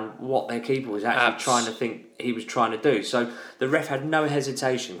head around what their keeper was actually trying to think he was trying to do. So the ref had no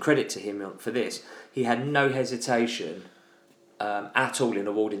hesitation, credit to him for this, he had no hesitation at all in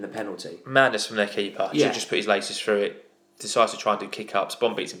awarding the penalty. Madness from their keeper. He should just put his laces through it, decides to try and do kick-ups.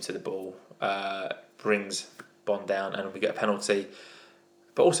 Bond beats him to the ball, brings Bond down, and we get a penalty.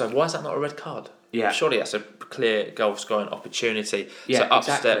 But also, why is that not a red card? Yeah. Surely that's a clear goal scoring opportunity. Yeah, so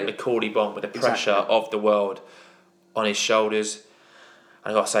upstep exactly. Macaulay Bond with the pressure of the world on his shoulders.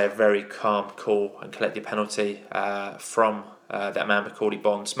 And I've got to say, a very calm, cool and collected penalty from that man Macaulay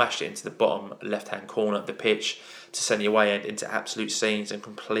Bond. Smashed it into the bottom left-hand corner of the pitch to send the away end into absolute scenes and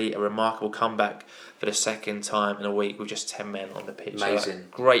complete a remarkable comeback for the second time in a week with just 10 men on the pitch. Amazing. So,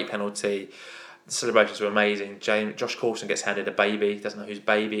 great penalty. The celebrations were amazing. Josh Coulson gets handed a baby. Doesn't know whose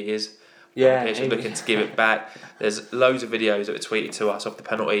baby it is. Yeah, He's looking to give it back. There's loads of videos that were tweeted to us of the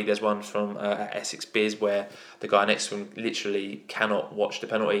penalty. There's one from Essex Biz where the guy next to him literally cannot watch the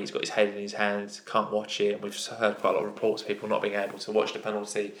penalty. He's got his head in his hands, can't watch it. And we've heard quite a lot of reports of people not being able to watch the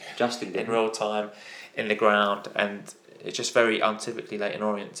penalty in real time in the ground. And it's just very untypically Leyton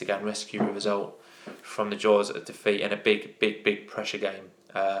Orient to go and rescue a result from the jaws of defeat in a big pressure game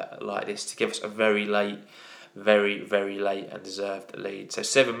like this to give us a very late and deserved lead. So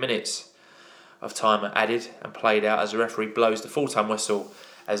 7 minutes of time are added and played out as the referee blows the full-time whistle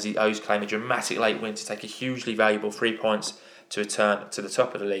as the O's claim a dramatic late win to take a hugely valuable 3 points to return to the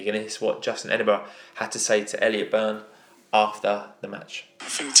top of the league. And this is what Justin Edinburgh had to say to Elliot Byrne after the match. I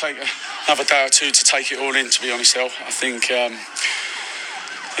think it'll take another day or two to take it all in, to be honest, El. I think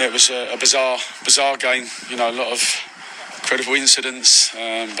it was a bizarre game, a lot of incredible incidents,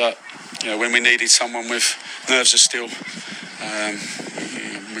 but when we needed someone with nerves of steel,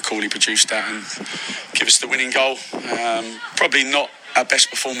 Macaulay produced that and give us the winning goal. Probably not our best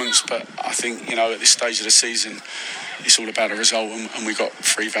performance, but I think at this stage of the season it's all about a result, and we got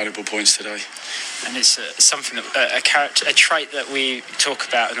 3 valuable points today. And it's something that a trait that we talk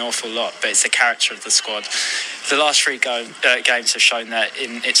about an awful lot, but it's the character of the squad. The last 3 games have shown that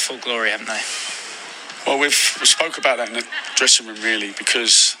in its full glory, haven't they? Well, we spoke about that in the dressing room, really,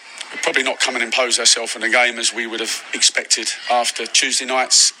 because we're probably not come and impose ourselves in the game as we would have expected after Tuesday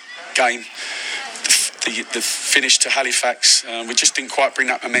night's game. The finish to Halifax, we just didn't quite bring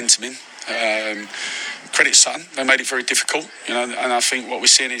that momentum in. Credit Sutton, they made it very difficult, and I think what we're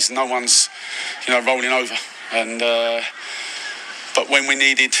seeing is no one's, rolling over. And but when we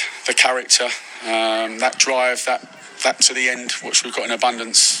needed the character, that drive, that to the end, which we've got in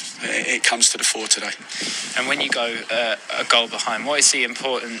abundance, it comes to the fore today. And when you go a goal behind, what is the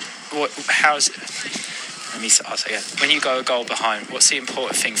important? Let me start again. When you go a goal behind, what's the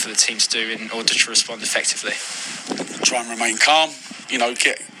important thing for the team to do in order to respond effectively? Try and remain calm.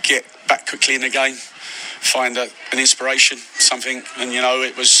 Get back quickly in the game. Find an inspiration, something, and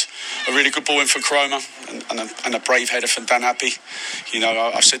it was a really good ball in from Cromer and a brave header from Dan Happy.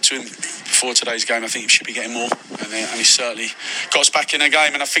 I've said to him before today's game, I think he should be getting more, and he certainly got us back in the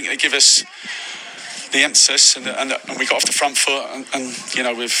game, and I think they give us the emphasis, and we got off the front foot,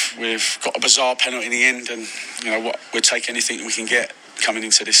 and we've got a bizarre penalty in the end, and we'll take anything that we can get coming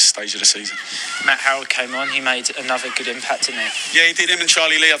into this stage of the season. Matt Harrell came on, he made another good impact, didn't he? Yeah, he did. Him and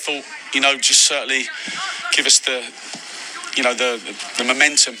Charlie Lee, I thought, just certainly give us the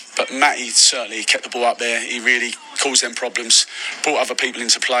momentum. But Matty certainly kept the ball up there. He really caused them problems, brought other people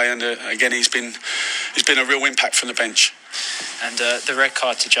into play, and again, he's been a real impact from the bench. And the red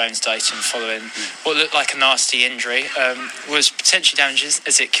card to James Dayton following what looked like a nasty injury was potentially damaging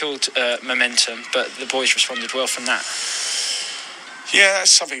as it killed momentum, but the boys responded well from that. Yeah,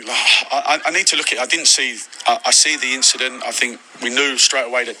 that's something I need to look at. I see the incident. I think we knew straight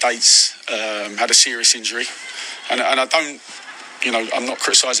away that Dates had a serious injury, and I don't, I'm not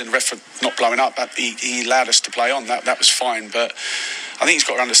criticising the ref for not blowing up. He allowed us to play on. That was fine, but I think he's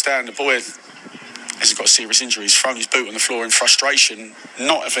got to understand the boy hasn't got a serious injury. He's thrown his boot on the floor in frustration,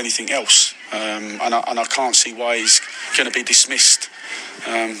 not of anything else. And I can't see why he's going to be dismissed.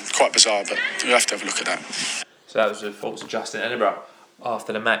 Quite bizarre, but we'll have to have a look at that. So that was the thoughts of Justin Edinburgh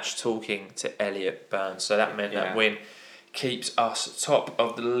after the match, talking to Elliot Burns. So that meant that win keeps us top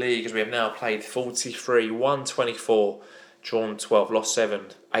of the league, as we have now played 43, won 24, drawn 12, lost 7,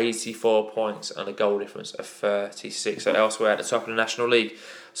 84 points and a goal difference of 36. So elsewhere at the top of the National League,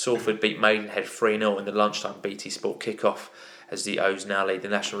 Salford beat Maidenhead 3-0 in the lunchtime BT Sport kickoff, as the O's now lead the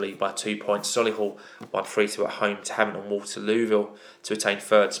National League by 2 points. Solihull won 3-2 at home to Hamilton Waterlooville to attain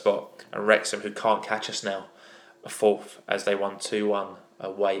third spot, and Wrexham, who can't catch us now, a fourth, as they won 2-1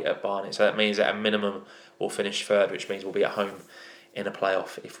 away at Barnet. So that means that at a minimum we'll finish third, which means we'll be at home in a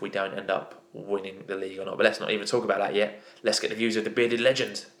playoff if we don't end up winning the league or not. But let's not even talk about that yet. Let's get the views of the bearded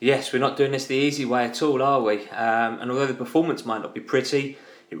legend. Yes, we're not doing this the easy way at all, are we? And although the performance might not be pretty,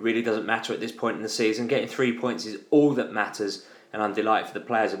 it really doesn't matter at this point in the season. Getting 3 points is all that matters, and I'm delighted for the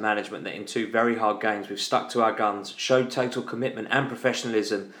players and management that in 2 very hard games we've stuck to our guns, showed total commitment and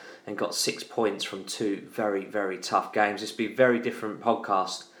professionalism, and got 6 points from 2 very, very tough games. This would be a very different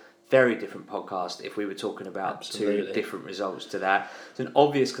podcast if we were talking about Absolutely. 2 different results to that. It's an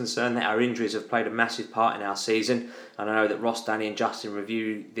obvious concern that our injuries have played a massive part in our season, and I know that Ross, Danny and Justin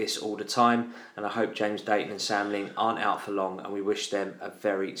review this all the time, and I hope James Dayton and Sam Ling aren't out for long, and we wish them a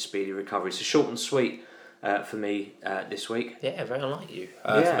very speedy recovery. So short and sweet for me this week. Yeah, very unlike you.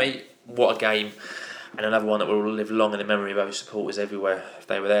 For me, what a game. And another one that will live long in the memory of those supporters everywhere if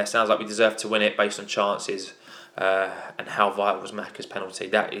they were there. Sounds like we deserved to win it based on chances and how vital was Macca's penalty.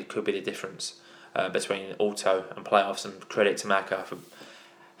 That it could be the difference between auto and playoffs, and credit to Macca for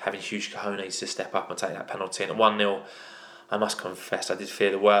having huge cojones to step up and take that penalty. And at 1-0, I must confess I did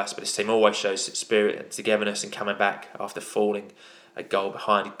fear the worst, but this team always shows spirit and togetherness in coming back after falling a goal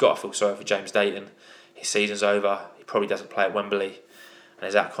behind. You've got to feel sorry for James Dayton. His season's over. He probably doesn't play at Wembley and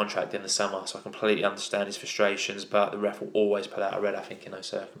is out of contract in the summer, so I completely understand his frustrations, but the ref will always put out a red, I think, in those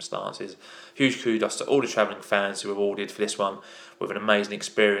circumstances. Huge kudos to all the travelling fans who were awarded for this one with an amazing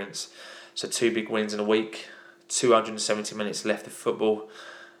experience. So 2 big wins in a week, 270 minutes left of football.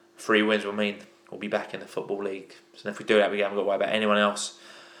 3 wins will mean we'll be back in the Football League. So if we do that, we haven't got to worry about anyone else.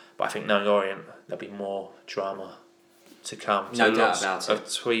 But I think knowing Orient, there'll be more drama to come. No doubt about it. Of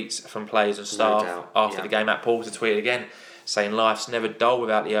tweets from players and staff after the game. Matt Paul's tweeted again, saying life's never dull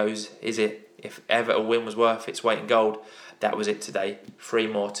without the O's, is it? If ever a win was worth its weight in gold, that was it today. 3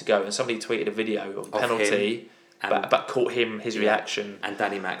 more to go. And somebody tweeted a video of a penalty, but caught his reaction. And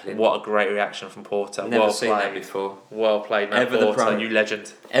Danny Macklin. What a great reaction from Porter. Never seen that before. Well played, Matt Porter. The pro. You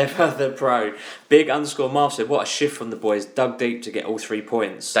legend. Ever the pro. Big_Marv said, what a shift from the boys. Dug deep to get all 3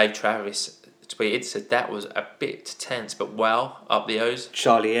 points. Dave Travis tweeted, said that was a bit tense, but well, up the O's.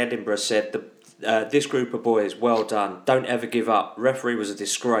 Charlie Edinburgh said, this group of boys, well done. Don't ever give up. Referee was a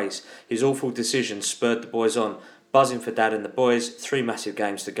disgrace. His awful decision spurred the boys on. Buzzing for Dad and the boys. 3 massive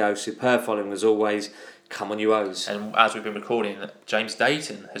games to go. Superb following as always. Come on, you O's. And as we've been recording, James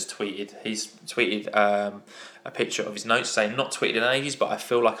Dayton has tweeted. He's tweeted a picture of his notes saying, not tweeted in ages, but I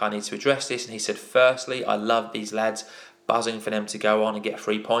feel like I need to address this. And he said, firstly, I love these lads. Buzzing for them to go on and get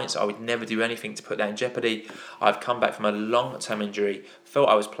 3 points. I would never do anything to put that in jeopardy. I've come back from a long-term injury, felt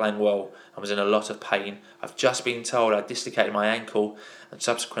I was playing well and was in a lot of pain. I've just been told I dislocated my ankle and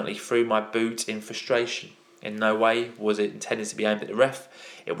subsequently threw my boot in frustration. In no way was it intended to be aimed at the ref.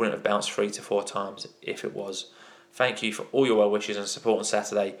 It wouldn't have bounced 3 to 4 times if it was. Thank you for all your well wishes and support on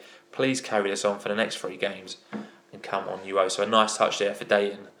Saturday. Please carry this on for the next 3 games and come on, you. So a nice touch there for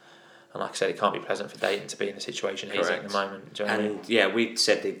Dayton. And like I said, it can't be pleasant for Dayton to be in the situation he's in at the moment. Do you know what I mean? Yeah, we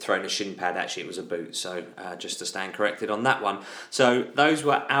said they'd thrown a shin pad. Actually, it was a boot. So just to stand corrected on that one. So those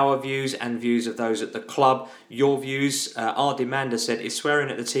were our views and views of those at the club. Your views. Our demander said, is swearing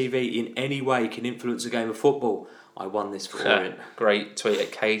at the TV in any way can influence a game of football? I won this for Orient. Great tweet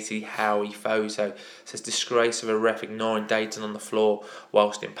at Katie Howie Photo. Says, disgrace of a ref ignoring Dayton on the floor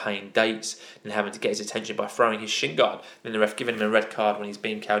whilst in pain. Dates and having to get his attention by throwing his shin guard. Then the ref giving him a red card when he's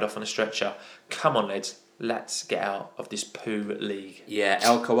being carried off on a stretcher. Come on, lads. Let's get out of this poo league. Yeah,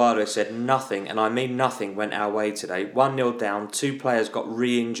 El Coado said nothing, and I mean nothing, went our way today. 1-0 down, 2 players got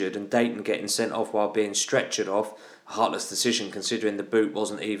re-injured and Dayton getting sent off while being stretchered off. A heartless decision considering the boot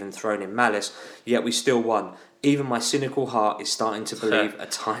wasn't even thrown in malice, yet we still won. Even my cynical heart is starting to believe a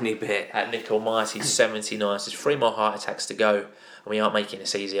tiny bit. At Nick Almighty 79, there's 3 more heart attacks to go. And we aren't making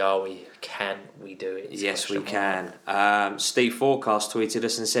this easy, are we? Can we do it? Yes, we can. Steve Forecast tweeted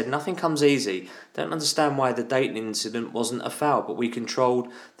us and said, nothing comes easy. Don't understand why the Dayton incident wasn't a foul, but we controlled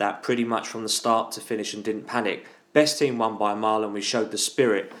that pretty much from the start to finish and didn't panic. Best team won by a mile and we showed the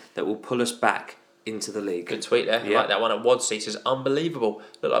spirit that will pull us back into the league. Good tweet there. I like that one at Wadsey. Says, unbelievable.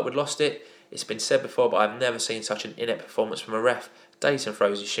 Looked like we'd lost it. It's been said before, but I've never seen such an inept performance from a ref. Dayton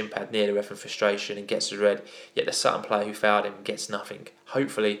throws his shin pad near the ref in frustration and gets a red, yet the Sutton player who fouled him gets nothing.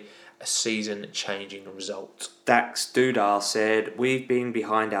 Hopefully, a season-changing result. Dax Dudar said, we've been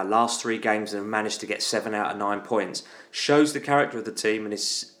behind our last 3 games and have managed to get 7 out of 9 points. Shows the character of the team and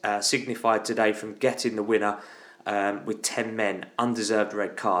is signified today from getting the winner with 10 men. Undeserved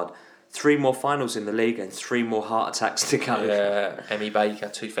red card. 3 more finals in the league and 3 more heart attacks to go. Yeah, Emmy Baker,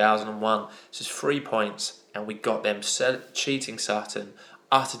 2001. This is 3 points, and we got them cheating Sutton.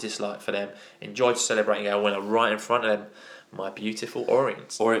 Utter dislike for them. Enjoyed celebrating our winner right in front of them. My beautiful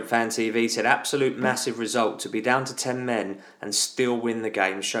Orient. Orient Fan TV said, absolute massive result. To be down to 10 men and still win the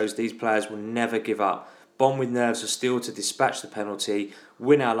game shows these players will never give up. Bond with nerves of steel to dispatch the penalty,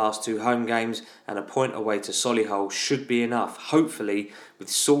 win our last 2 home games, and a point away to Solihull should be enough. Hopefully, with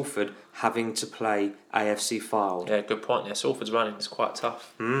Salford having to play AFC Fylde. Yeah, good point there. Salford's running is quite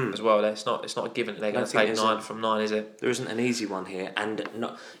tough as well. It's not a given that they're going to take 9 from 9, is it? There isn't an easy one here, and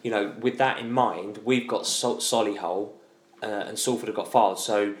not, with that in mind, we've got Solihull and Salford have got Fylde.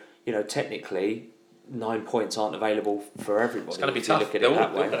 So technically, 9 points aren't available for everybody. It's going to be tough. They're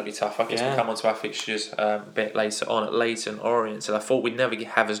all going to be tough. I guess we'll come on to our fixtures a bit later on at Leyton Orient. So I thought we'd never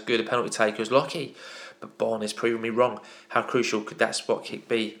have as good a penalty taker as Lockie, but Bond has proven me wrong. How crucial could that spot kick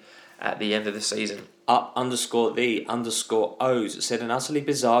be at the end of the season? Up_the_O's said, an utterly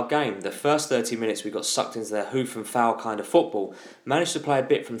bizarre game. The first 30 minutes we got sucked into their hoof and foul kind of football. Managed to play a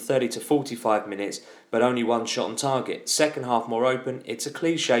bit from 30 to 45 minutes, but only 1 shot on target. Second half more open. It's a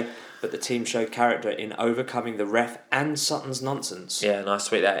cliche, but the team showed character in overcoming the ref and Sutton's nonsense. Yeah, nice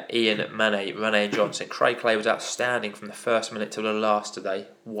tweet there. Ian Mane and Johnson. Craig Clay was outstanding from the first minute till the last today.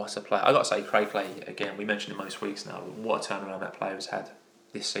 What a player. I got to say, Craig Clay, again, we mentioned him most weeks now. What a turnaround that player has had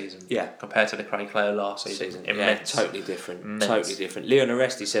this season. Yeah. Compared to the Craig Clay last season. Immense. Yeah, totally different. Immense. Totally different. Leon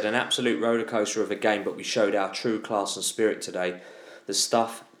Oresti said, an absolute rollercoaster of a game, but we showed our true class and spirit today. The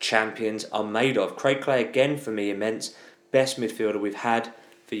stuff champions are made of. Craig Clay again for me immense. Best midfielder we've had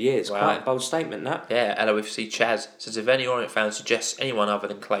for years. Wow. Quite a bold statement, that. Yeah, LOFC Chaz says, if any Orient fan suggests anyone other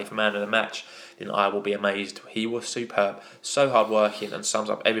than Clay for man of the match, then I will be amazed. He was superb, so hard working, and sums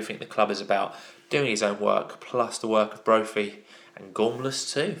up everything the club is about. Doing his own work, plus the work of Brophy and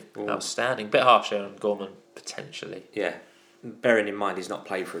Gormless too. Ooh. Outstanding. Bit harsher on Gorman, potentially. Yeah. Bearing in mind he's not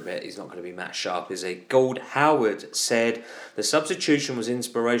played for a bit, he's not going to be Matt Sharp, is he? Gold Howard said, the substitution was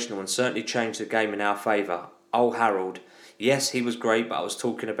inspirational and certainly changed the game in our favour. Oh, Harold. Yes, he was great, but I was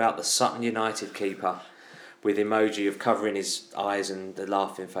talking about the Sutton United keeper, with emoji of covering his eyes and the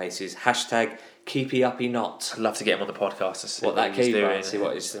laughing faces. Hashtag keepy uppy not. I'd love to get him on the podcast to see what that he's keeper doing. See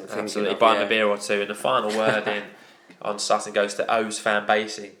what he's thinking. Absolutely. Buy him a beer or two. And the final word in on Sutton goes to O's fan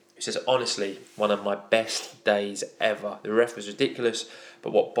basing, who says, honestly, one of my best days ever. The ref was ridiculous,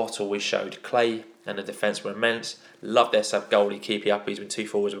 but what bottle we showed. Clay and the defence were immense. Loved their sub goalie keepy uppies when 2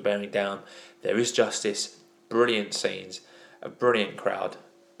 forwards were bearing down. There is justice, brilliant scenes, a brilliant crowd,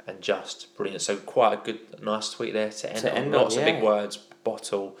 and just brilliant. So quite a good, nice tweet there to end on. Lots of big words,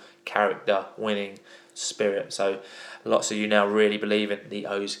 bottle, character, winning, spirit. So lots of you now really believe in the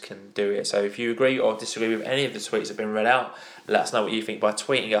O's can do it. So if you agree or disagree with any of the tweets that have been read out, let us know what you think by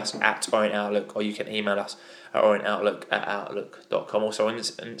tweeting us at Orient Outlook, or you can email us at orientoutlook@outlook.com. Also on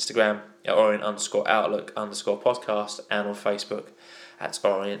Instagram at Orient_Outlook_podcast, and on Facebook at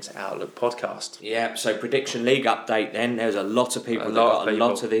Orient Outlook Podcast. Yeah, so Prediction League update then. There's a lot of people that got a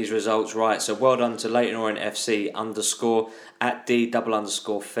lot of these results right. So well done to Leyton Orient FC _ at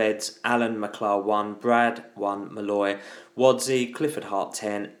D_Feds, Alan McClar 1, Brad 1, Malloy, Wadsey, Clifford Hart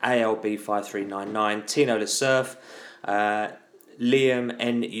 10, ALB 5399, Tino LeSurf, Liam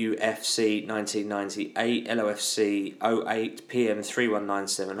NUFC 1998, LOFC 08, PM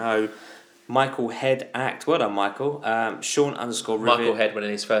 31970, Michael Head Act. Well done, Michael. Sean _ Michael Head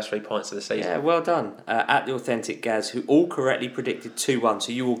winning his first 3 points of the season. Yeah, well done. At the Authentic Gaz, who all correctly predicted 2-1,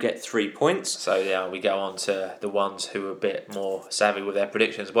 so you will get 3 points. So yeah, we go on to the ones who are a bit more savvy with their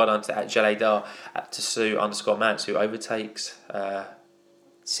predictions. Well done to at Jaledar, at Tasu _Mance, who overtakes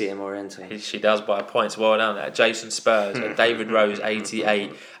CM Oriente. She does by a point. So well done at Jason Spurs, at David Rose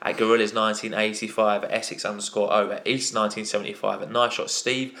 88, at Gorillas 1985, at Essex _O, at East 1975, at Nice Shot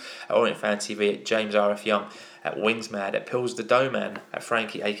Steve, at Orient Fan TV, at James RF Young, at Wingsmad, at Pills the Doman, at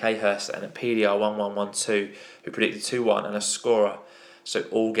Frankie AK Hurst, and at PDR 1112, who predicted 2-1 and a scorer. So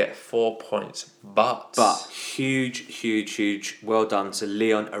all get 4 points. But huge well done to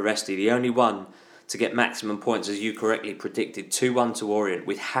Leon Oresti, the only one to get maximum points, as you correctly predicted, 2-1 to Orient,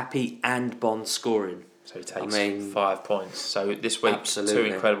 with Happy and Bond scoring. So he takes 5 points. So this week, absolutely.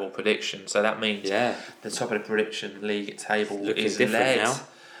 2 incredible predictions. So that means the top of the prediction league table looking is different led now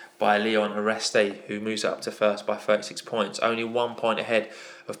by Leon Orient, who moves up to first by 36 points, only 1 point ahead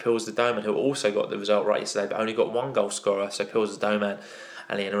of Pils the Doman, who also got the result right yesterday, but only got 1 goal scorer. So Pils the Doman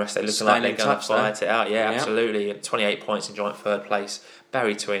and Leon Orient looking Staying like they're going to fight it out. Yeah, Yeah. absolutely. 28 points in joint third place.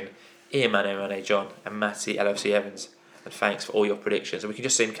 Barry Twin, Ian Mane John, and Matty LOC Evans. And thanks for all your predictions. And we can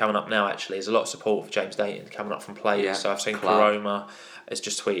just see him coming up now, actually. There's a lot of support for James Dayton coming up from players. Yeah, so I've seen Clark Karoma has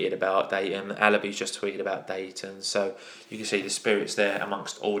just tweeted about Dayton. Alabi's just tweeted about Dayton. So you can see the spirits there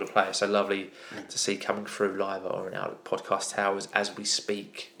amongst all the players. So lovely to see coming through live or in our podcast towers as we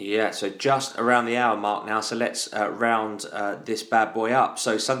speak. Yeah, so just around the hour mark now, so let's round this bad boy up.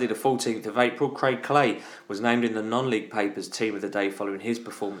 So Sunday the 14th of April, Craig Clay was named in the non-league papers team of the day following his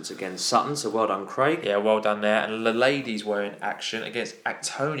performance against Sutton, so well done, Craig. Yeah, well done there. And the ladies were in action against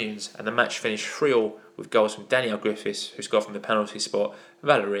Actonians, and the match finished 3-3 with goals from Danielle Griffiths, who scored from the penalty spot,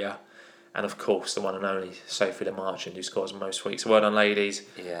 Valeria, and of course the one and only Sophie the Marchand, who scores most weeks. So well done, ladies.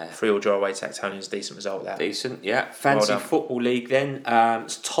 Yeah. 3-3 draw away to Actonians, decent result there. Decent, yeah. Fantasy Football League then.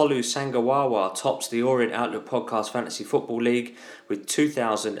 Tolu Sangawawa tops the Orient Outlook Podcast Fantasy Football League with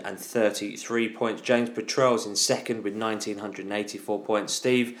 2,033 points. James Petrell's in second with 1,984 points.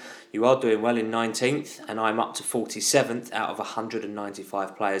 Steve, you are doing well in 19th, and I'm up to 47th out of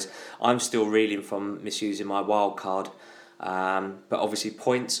 195 players. I'm still reeling from misusing my wild card. But obviously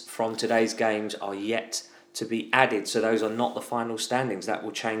points from today's games are yet to be added, so those are not the final standings. That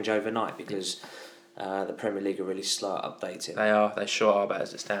will change overnight because the Premier League are really slow at updating. They sure are, but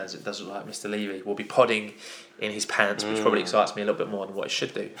as it stands, it does look like Mr. Levy will be podding in his pants, which probably excites me a little bit more than what it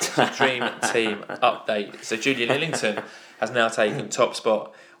should do. So Dream Team update. So Julian Illington has now taken top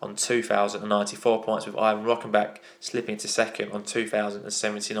spot on 2,094 points, with Ivan Rockenbach slipping to second on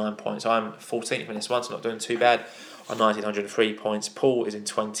 2,079 points. I'm 14th in this one, so not doing too bad on 1,903 points. Paul is in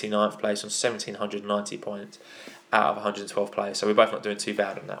 29th place on 1,790 points out of 112 players. So we're both not doing too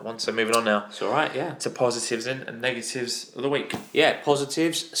bad on that one. So moving on now. It's all right, yeah. To positives and negatives of the week. Yeah,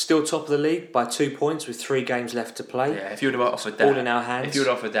 positives. Still top of the league by 2 points with 3 games left to play. Yeah, if you would have offered that. All in our hands. If you would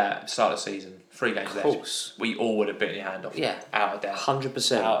have offered that at the start of the season, 3 games left. Of course. We all would have bitten your hand off. Yeah. Out of doubt.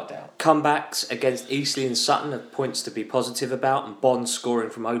 100%. Out of doubt. Comebacks against Eastleigh and Sutton are points to be positive about, and Bond scoring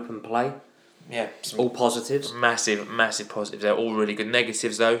from open play. Yeah. All positives. Massive positives. They're all really good.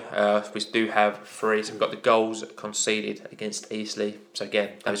 Negatives though, we do have 3. So we've got the goals conceded against Eastleigh. So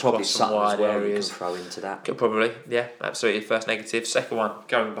again, those probably cross from Sutton wide as well areas. You can throw into that. Could probably, yeah, absolutely. First negative. Second one,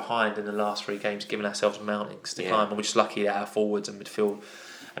 going behind in the last 3 games, giving ourselves mountings to climb, and we're just lucky that our forwards and midfield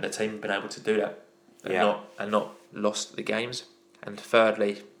and the team have been able to do that and not lost the games. And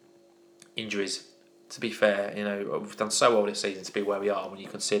thirdly, injuries. To be fair, we've done so well this season to be where we are when you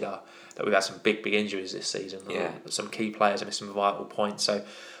consider that we've had some big injuries this season. Yeah. Some key players have missed some vital points. So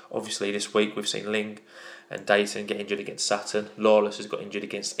obviously this week we've seen Ling and Dayton get injured against Sutton. Lawless has got injured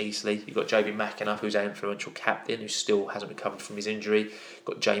against Eastleigh. You've got Joby McAnuff, who's our influential captain, who still hasn't recovered from his injury. You've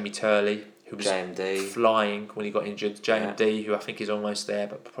got Jamie Turley, who was JMD. flying when he got injured. JMD, who I think is almost there,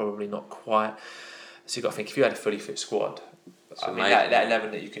 but probably not quite. So you've got to think, if you had a fully fit squad, that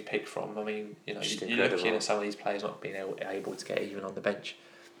 11 that you could pick from, you're looking at some of these players not being able to get even on the bench.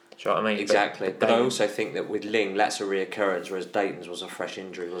 Do you know what I mean? Exactly. But I also think that with Ling, that's a reoccurrence, whereas Dayton's was a fresh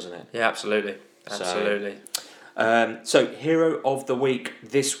injury, wasn't it? Yeah, absolutely. So hero of the week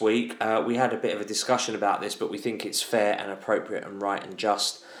this week, we had a bit of a discussion about this, but we think it's fair and appropriate and right and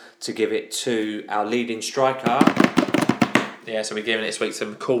just to give it to our leading striker. Yeah, so we're giving it this week to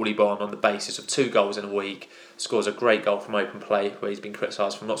Macaulay Bond on the basis of 2 goals in a week. Scores a great goal from open play, where he's been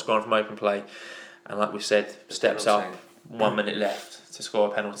criticised for not scoring from open play. And like we've said, steps up, 1 minute left to score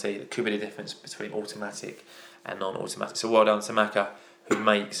a penalty. That could be the difference between automatic and non-automatic. So well done to Maka, who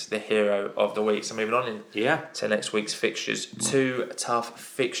makes the hero of the week. So moving on to next week's fixtures. 2 tough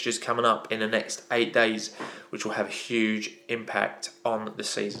fixtures coming up in the next 8 days, which will have a huge impact on the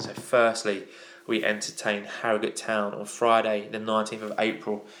season. So firstly, we entertain Harrogate Town on Friday, the 19th of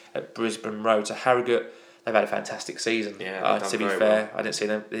April at Brisbane Road. So Harrogate, they've had a fantastic season. Yeah, to be fair, I didn't see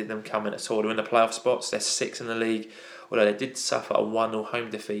them coming at all. They're in the playoff spots. They're 6th in the league, although they did suffer a 1-0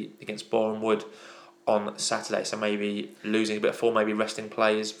 home defeat against Boreham Wood on Saturday. So maybe losing a bit of form, maybe resting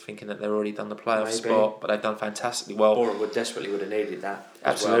players, thinking that they've already done the playoff spot, but they've done fantastically well. Boreham Wood desperately would have needed that.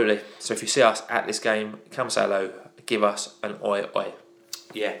 Absolutely. Well. So if you see us at this game, come say hello, give us an oi oi.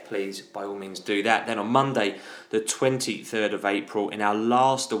 Yeah, please, by all means do that. Then on Monday, the 23rd of April, in our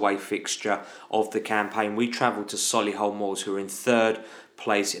last away fixture of the campaign, we travel to Solihull Moors, who are in 3rd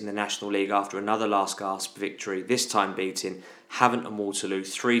place in the National League after another last gasp victory, this time beating Havant and Waterloo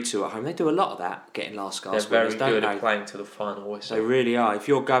 3-2 at home. They do a lot of that, getting last gasp winners. They're very good at playing to the final whistle. They really are. If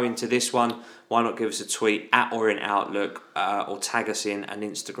you're going to this one, why not give us a tweet at Orient Outlook or tag us in an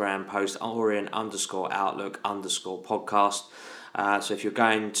Instagram post, Orient_Outlook_podcast. So if you're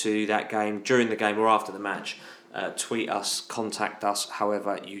going to that game, during the game or after the match, tweet us, contact us,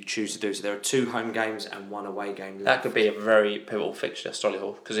 however you choose to do. So there are 2 home games and 1 away game left. That could be a very pivotal fixture,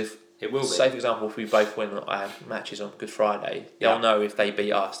 Solihull, because if it will be. Say, for example, if we both win our matches on Good Friday, they'll know if they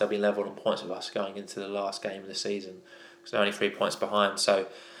beat us, they'll be level on points with us going into the last game of the season, because they're only 3 points behind. So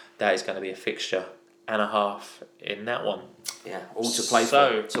that is going to be a fixture and a half in that one. Yeah, all to play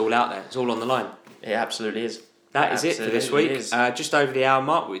for. It's all out there. It's all on the line. It absolutely is. That is it for this week. Just over the hour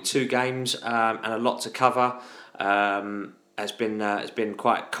mark with 2 games and a lot to cover. Has been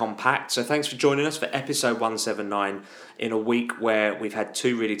quite compact. So thanks for joining us for episode 179 in a week where we've had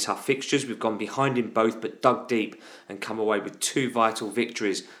 2 really tough fixtures. We've gone behind in both but dug deep and come away with 2 vital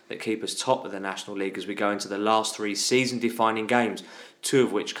victories that keep us top of the National League as we go into the last 3 season-defining games, 2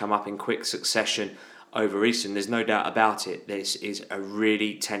 of which come up in quick succession over Eastern. There's no doubt about it. This is a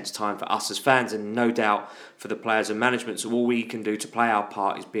really tense time for us as fans and no doubt for the players and management. So all we can do to play our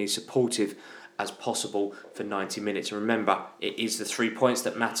part is being supportive as possible for 90 minutes. And remember, it is the 3 points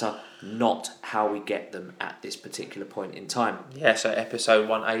that matter, not how we get them at this particular point in time. Yeah, so episode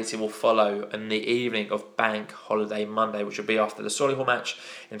 180 will follow in the evening of Bank Holiday Monday, which will be after the Solihull match,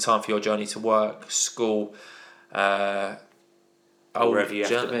 in time for your journey to work, school, wherever you have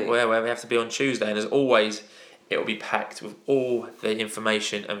to be. Wherever we have to be on Tuesday. And as always, it will be packed with all the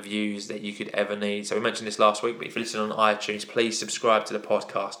information and views that you could ever need. So we mentioned this last week, but if you listen on iTunes, please subscribe to the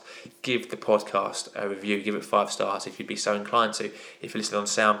podcast. Give the podcast a review. Give it 5 stars if you'd be so inclined to. If you listen on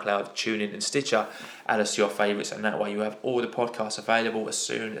SoundCloud, TuneIn and Stitcher, add us to your favourites, and that way you have all the podcasts available as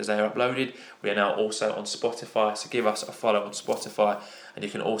soon as they are uploaded. We are now also on Spotify, so give us a follow on Spotify, and you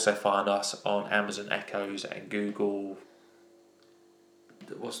can also find us on Amazon Echoes and Google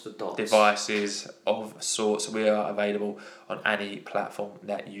devices of sorts. We are available on any platform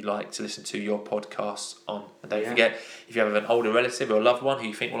that you like to listen to your podcasts on. And don't forget, if you have an older relative or a loved one who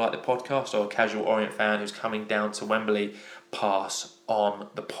you think will like the podcast, or a casual Orient fan who's coming down to Wembley, pass on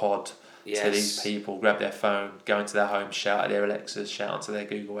the pod to these people. Grab their phone, go into their home, shout at their Alexas, shout onto their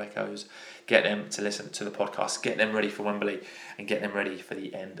Google Echoes, get them to listen to the podcast, get them ready for Wembley, and get them ready for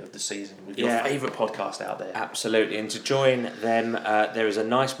the end of the season with your favourite podcast out there. Absolutely. And to join them, there is a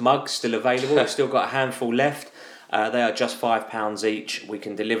nice mug still available. We've still got a handful left. They are just £5 each. We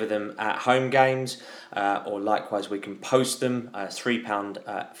can deliver them at home games, or likewise we can post them.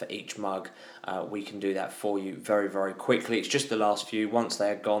 £3 for each mug. We can do that for you very, very quickly. It's just the last few. Once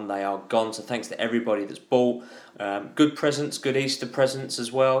they are gone, they are gone. So thanks to everybody that's bought. Good presents, good Easter presents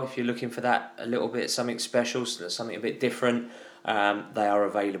as well. If you're looking for that, a little bit, something special, something a bit different, they are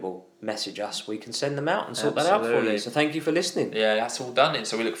available. Message us. We can send them out and sort that out for you. So thank you for listening. Yeah, that's all done then.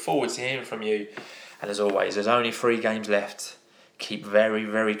 So we look forward to hearing from you. And as always, there's only 3 games left. Keep very,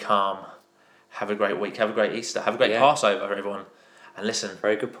 very calm. Have a great week. Have a great Easter. Have a great Passover, everyone. And listen.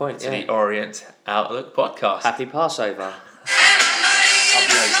 Very good point. To the Orient Outlook podcast. Happy Passover.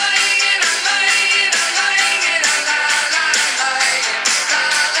 Upload.